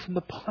free from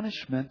the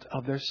punishment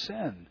of their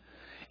sin.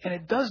 And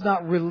it does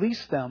not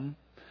release them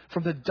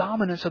from the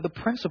dominance of the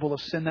principle of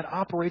sin that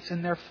operates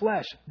in their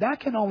flesh. That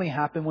can only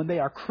happen when they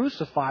are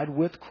crucified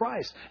with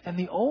Christ. And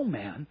the old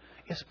man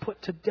is put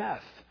to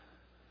death.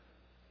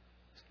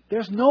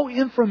 There's no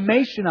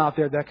information out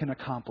there that can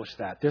accomplish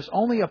that. There's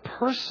only a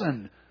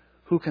person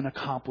who can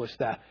accomplish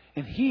that.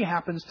 And He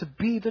happens to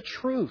be the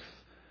truth.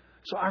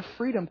 So our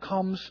freedom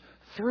comes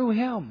through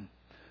Him.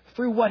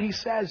 Through what He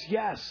says,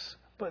 yes.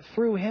 But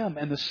through Him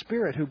and the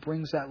Spirit who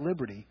brings that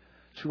liberty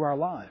to our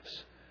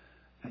lives.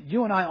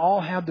 You and I all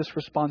have this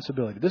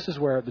responsibility. This is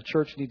where the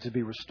church needs to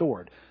be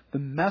restored. The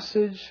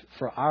message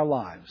for our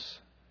lives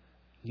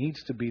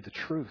needs to be the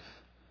truth.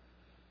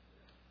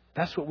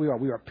 That's what we are.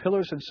 We are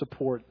pillars and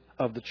support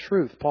of the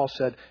truth. Paul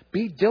said,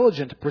 be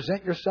diligent to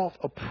present yourself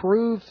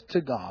approved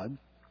to God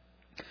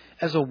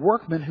as a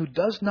workman who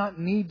does not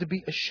need to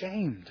be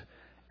ashamed,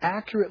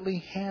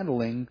 accurately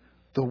handling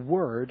the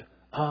word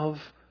of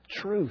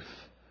truth.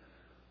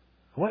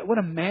 What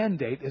a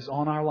mandate is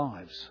on our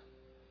lives.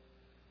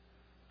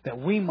 That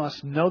we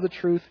must know the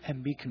truth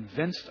and be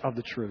convinced of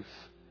the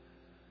truth.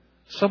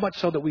 So much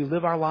so that we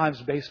live our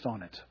lives based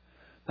on it.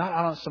 Not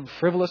on some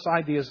frivolous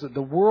ideas that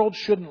the world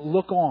shouldn't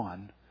look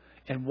on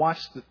and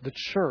watch the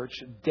church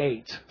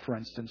date, for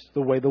instance,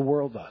 the way the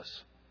world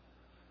does.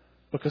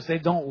 Because they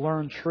don't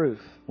learn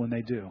truth when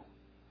they do.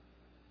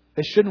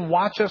 They shouldn't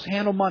watch us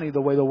handle money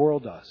the way the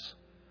world does.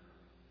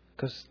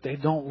 Because they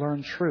don't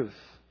learn truth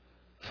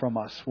from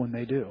us when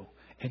they do.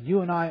 And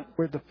you and I,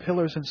 we're the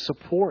pillars and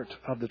support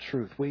of the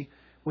truth. We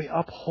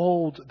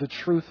uphold the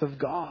truth of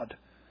God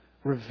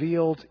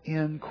revealed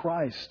in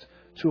Christ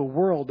to a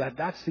world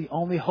that's the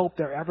only hope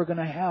they're ever going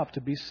to have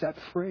to be set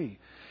free.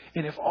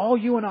 And if all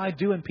you and I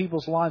do in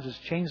people's lives is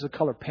change the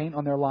color paint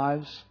on their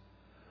lives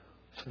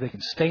so they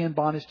can stay in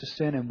bondage to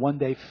sin and one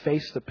day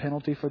face the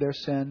penalty for their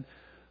sin,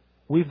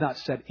 we've not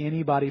set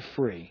anybody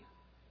free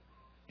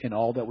in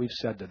all that we've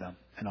said to them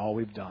and all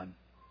we've done.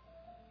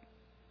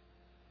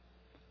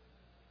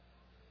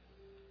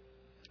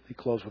 We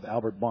close with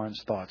Albert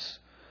Barnes' thoughts.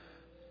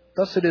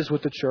 Thus it is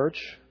with the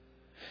church.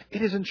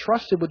 It is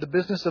entrusted with the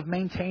business of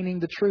maintaining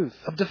the truth,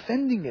 of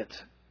defending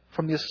it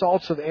from the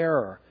assaults of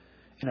error,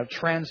 and of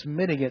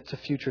transmitting it to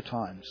future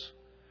times.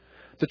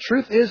 The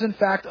truth is, in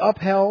fact,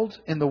 upheld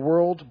in the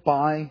world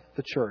by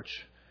the church.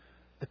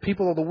 The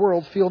people of the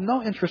world feel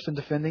no interest in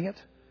defending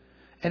it,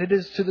 and it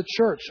is to the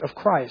church of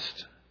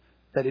Christ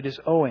that it is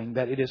owing,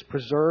 that it is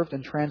preserved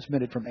and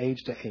transmitted from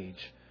age to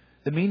age.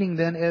 The meaning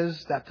then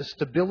is that the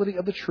stability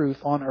of the truth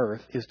on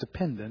earth is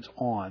dependent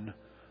on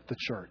the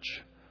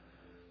church.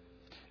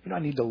 I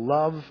need to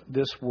love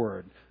this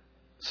word.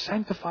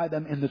 Sanctify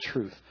them in the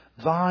truth.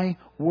 Thy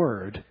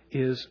word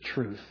is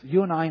truth.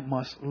 You and I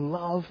must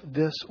love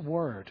this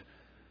word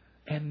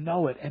and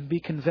know it and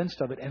be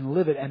convinced of it and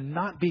live it and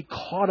not be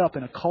caught up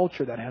in a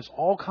culture that has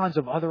all kinds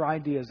of other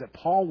ideas that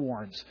Paul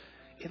warns.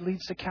 It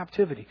leads to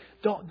captivity.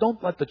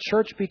 Don't let the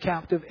church be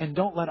captive, and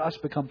don't let us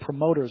become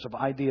promoters of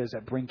ideas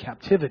that bring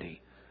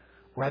captivity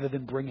rather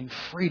than bringing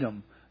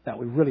freedom that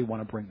we really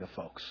want to bring to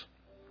folks.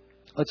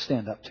 Let's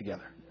stand up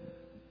together.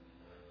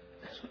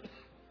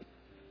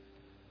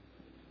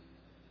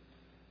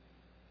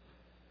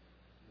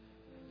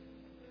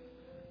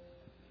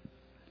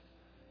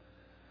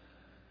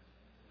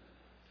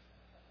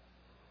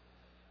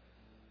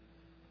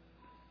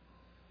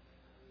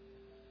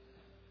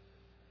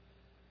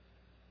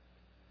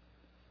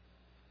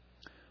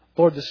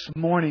 Lord, this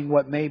morning,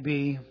 what may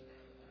be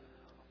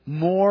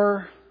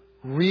more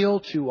real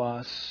to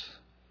us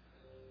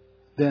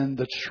than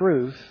the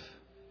truth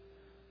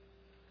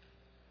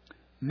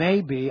may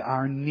be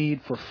our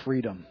need for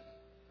freedom.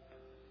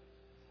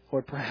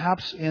 Or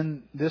perhaps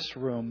in this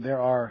room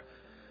there are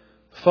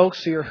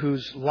folks here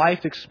whose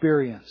life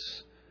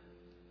experience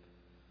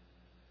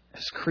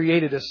has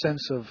created a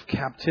sense of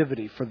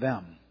captivity for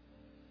them,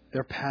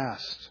 their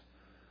past,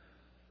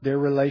 their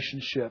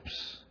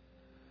relationships,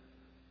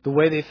 the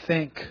way they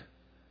think,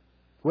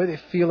 the way they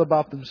feel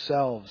about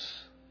themselves.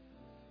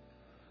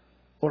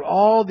 Lord,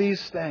 all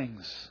these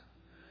things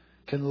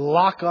can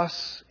lock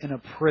us in a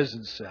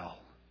prison cell.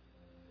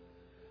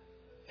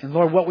 And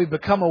Lord, what we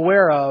become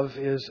aware of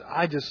is,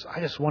 I just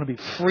want to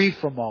be free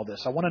from all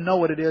this. I want to know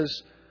what it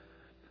is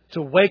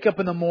to wake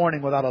up in the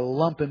morning without a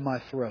lump in my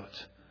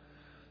throat.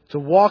 To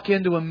walk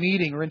into a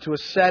meeting or into a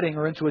setting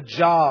or into a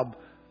job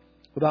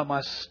without my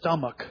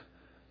stomach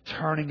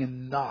turning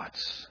in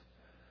knots.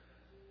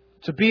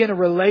 To be in a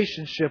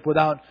relationship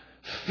without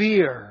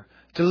fear.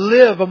 To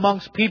live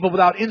amongst people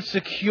without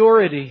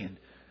insecurity and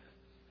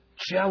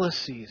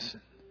jealousies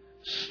and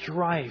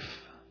strife.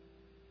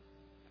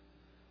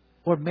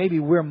 Lord, maybe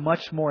we're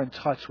much more in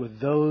touch with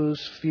those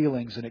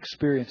feelings and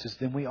experiences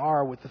than we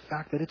are with the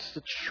fact that it's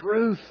the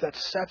truth that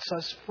sets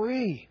us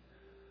free.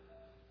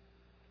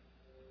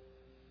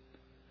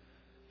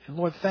 And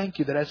Lord, thank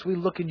you that as we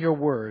look in your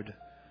word,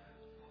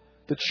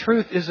 the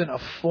truth isn't a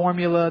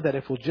formula that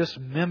if we'll just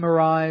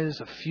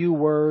memorize a few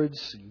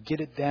words and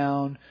get it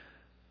down,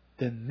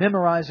 then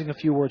memorizing a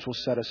few words will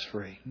set us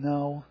free.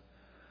 No.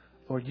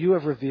 Lord, you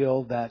have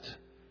revealed that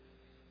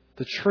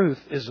the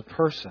truth is a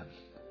person.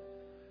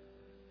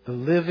 The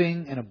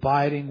living and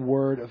abiding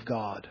Word of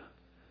God.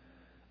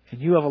 And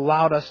you have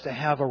allowed us to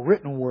have a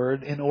written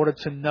Word in order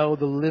to know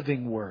the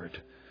living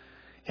Word.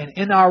 And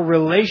in our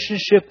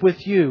relationship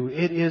with you,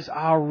 it is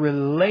our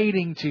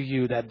relating to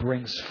you that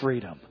brings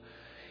freedom.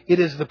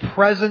 It is the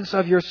presence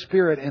of your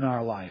Spirit in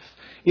our life.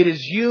 It is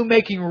you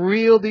making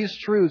real these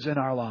truths in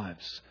our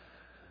lives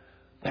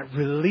that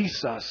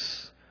release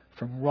us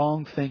from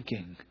wrong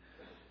thinking,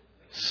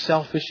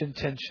 selfish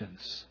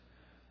intentions,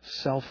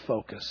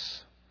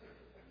 self-focus.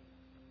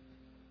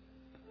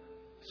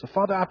 So,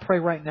 Father, I pray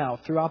right now,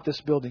 throughout this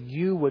building,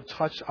 you would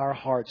touch our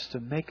hearts to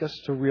make us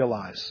to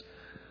realize,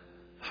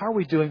 how are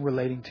we doing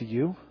relating to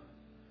you?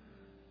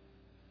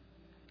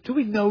 Do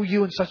we know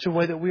you in such a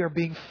way that we are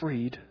being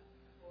freed?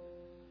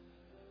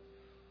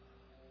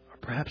 Or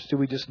perhaps do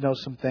we just know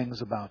some things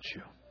about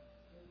you?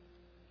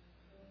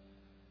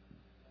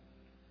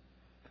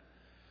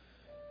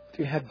 With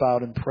your head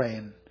bowed and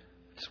praying,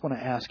 I just want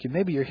to ask you,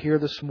 maybe you're here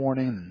this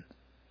morning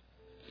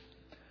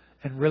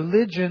and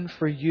religion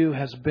for you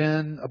has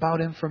been about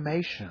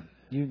information.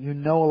 You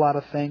know a lot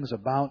of things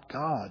about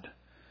God.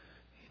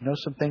 You know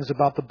some things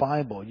about the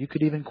Bible. You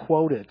could even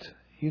quote it.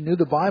 You knew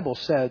the Bible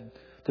said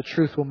the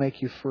truth will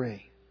make you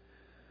free.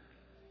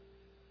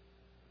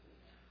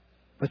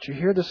 But you're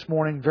here this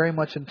morning very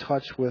much in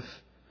touch with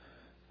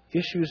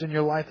issues in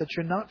your life that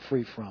you're not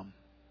free from.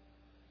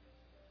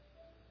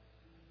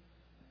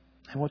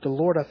 And what the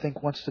Lord, I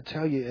think, wants to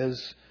tell you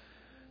is,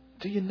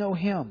 do you know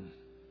Him?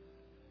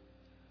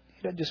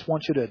 He doesn't just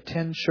want you to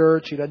attend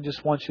church. He doesn't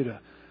just want you to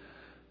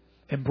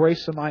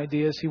embrace some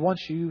ideas. He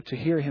wants you to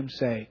hear Him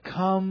say,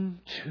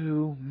 "Come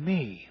to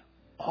me,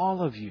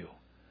 all of you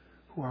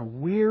who are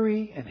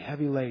weary and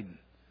heavy laden.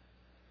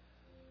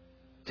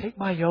 Take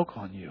my yoke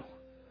on you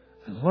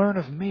and learn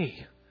of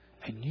me,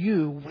 and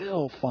you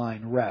will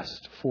find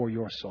rest for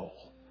your soul."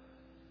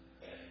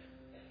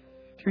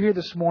 If you're here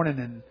this morning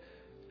and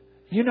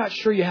you're not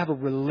sure you have a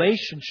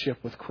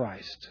relationship with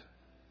Christ,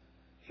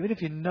 even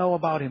if you know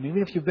about Him,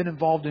 even if you've been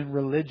involved in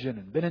religion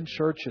and been in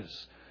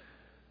churches,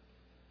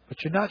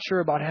 but you're not sure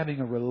about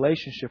having a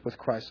relationship with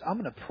Christ, I'm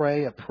going to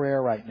pray a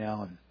prayer right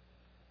now. And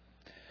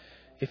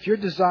if your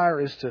desire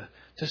is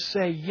to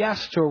say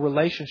yes to a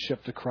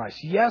relationship to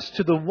Christ, yes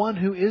to the one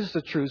who is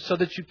the truth, so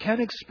that you can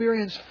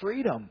experience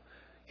freedom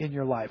in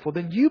your life, well,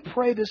 then you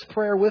pray this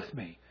prayer with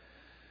me.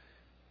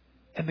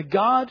 And the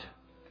God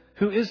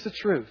who is the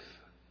truth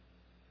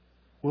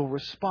will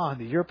respond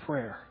to your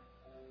prayer,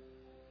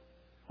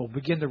 will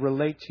begin to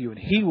relate to you, and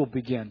He will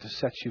begin to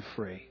set you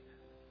free.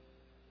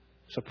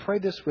 So pray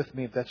this with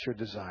me if that's your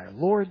desire.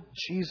 Lord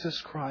Jesus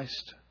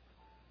Christ,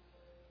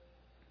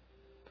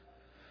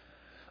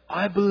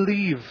 I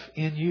believe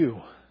in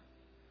you.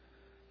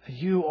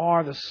 You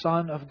are the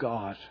Son of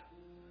God.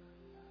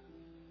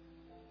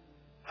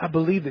 I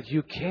believe that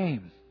you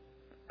came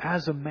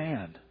as a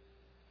man.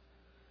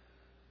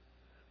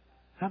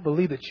 I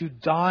believe that you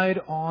died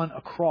on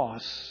a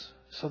cross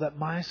so that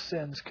my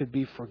sins could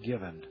be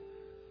forgiven.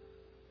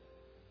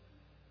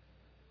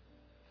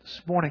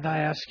 This morning I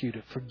ask you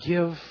to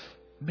forgive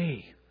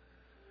me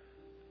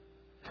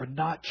for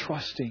not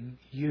trusting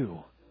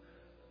you.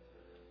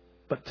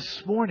 But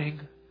this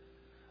morning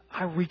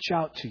I reach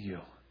out to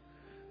you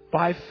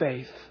by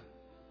faith,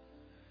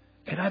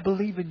 and I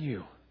believe in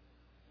you.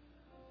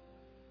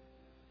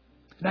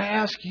 And I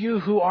ask you,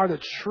 who are the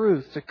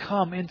truth, to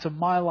come into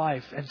my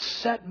life and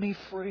set me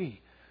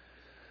free.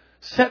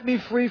 Set me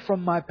free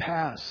from my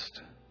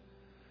past.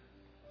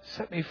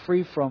 Set me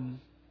free from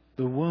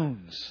the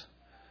wounds.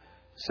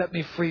 Set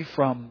me free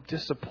from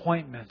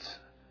disappointment.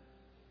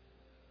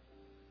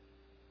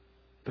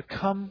 But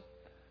come,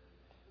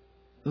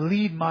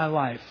 lead my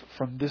life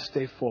from this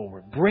day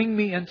forward. Bring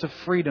me into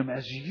freedom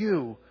as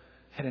you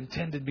had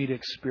intended me to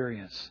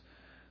experience.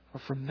 For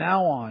from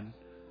now on,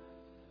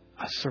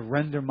 I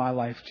surrender my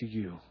life to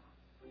you,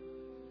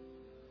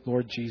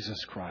 Lord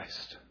Jesus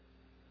Christ.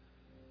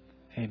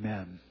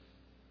 Amen.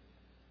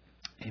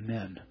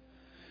 Amen.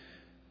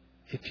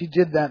 If you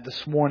did that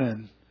this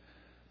morning,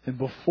 then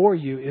before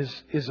you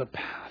is a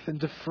path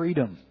into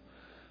freedom.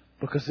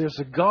 Because there's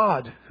a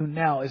God who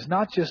now is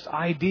not just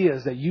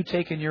ideas that you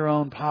take in your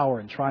own power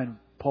and try and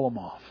pull them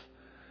off.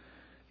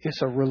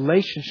 It's a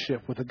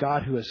relationship with a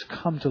God who has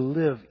come to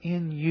live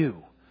in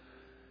you.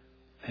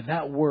 And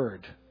that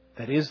Word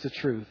that is the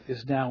truth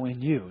is now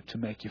in you to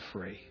make you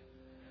free.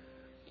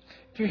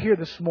 If you're here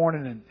this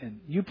morning and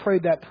you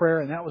prayed that prayer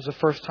and that was the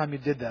first time you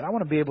did that, I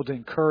want to be able to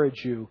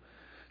encourage you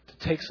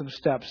to take some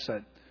steps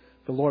that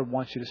the Lord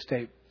wants you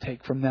to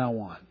take from now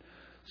on.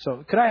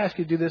 So could I ask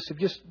you to do this? If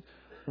just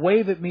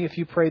wave at me if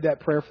you prayed that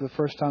prayer for the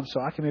first time,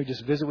 so I can maybe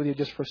just visit with you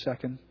just for a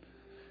second.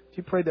 If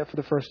you prayed that for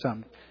the first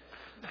time.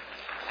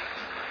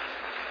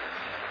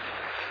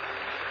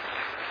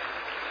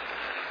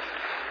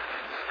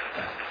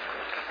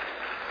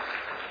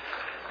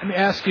 Let me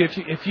ask you,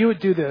 if you would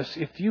do this,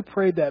 if you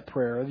prayed that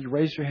prayer, whether you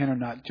raise your hand or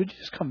not, could you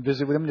just come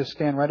visit with me? Just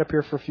stand right up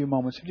here for a few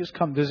moments. If you just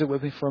come visit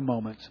with me for a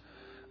moment.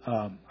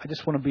 I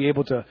just want to be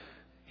able to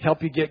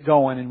help you get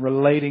going in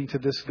relating to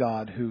this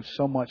God who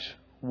so much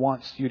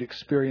wants you to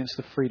experience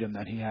the freedom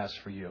that He has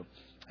for you.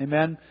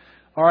 Amen?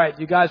 All right,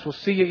 you guys, we'll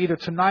see you either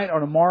tonight or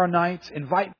tomorrow night. Invite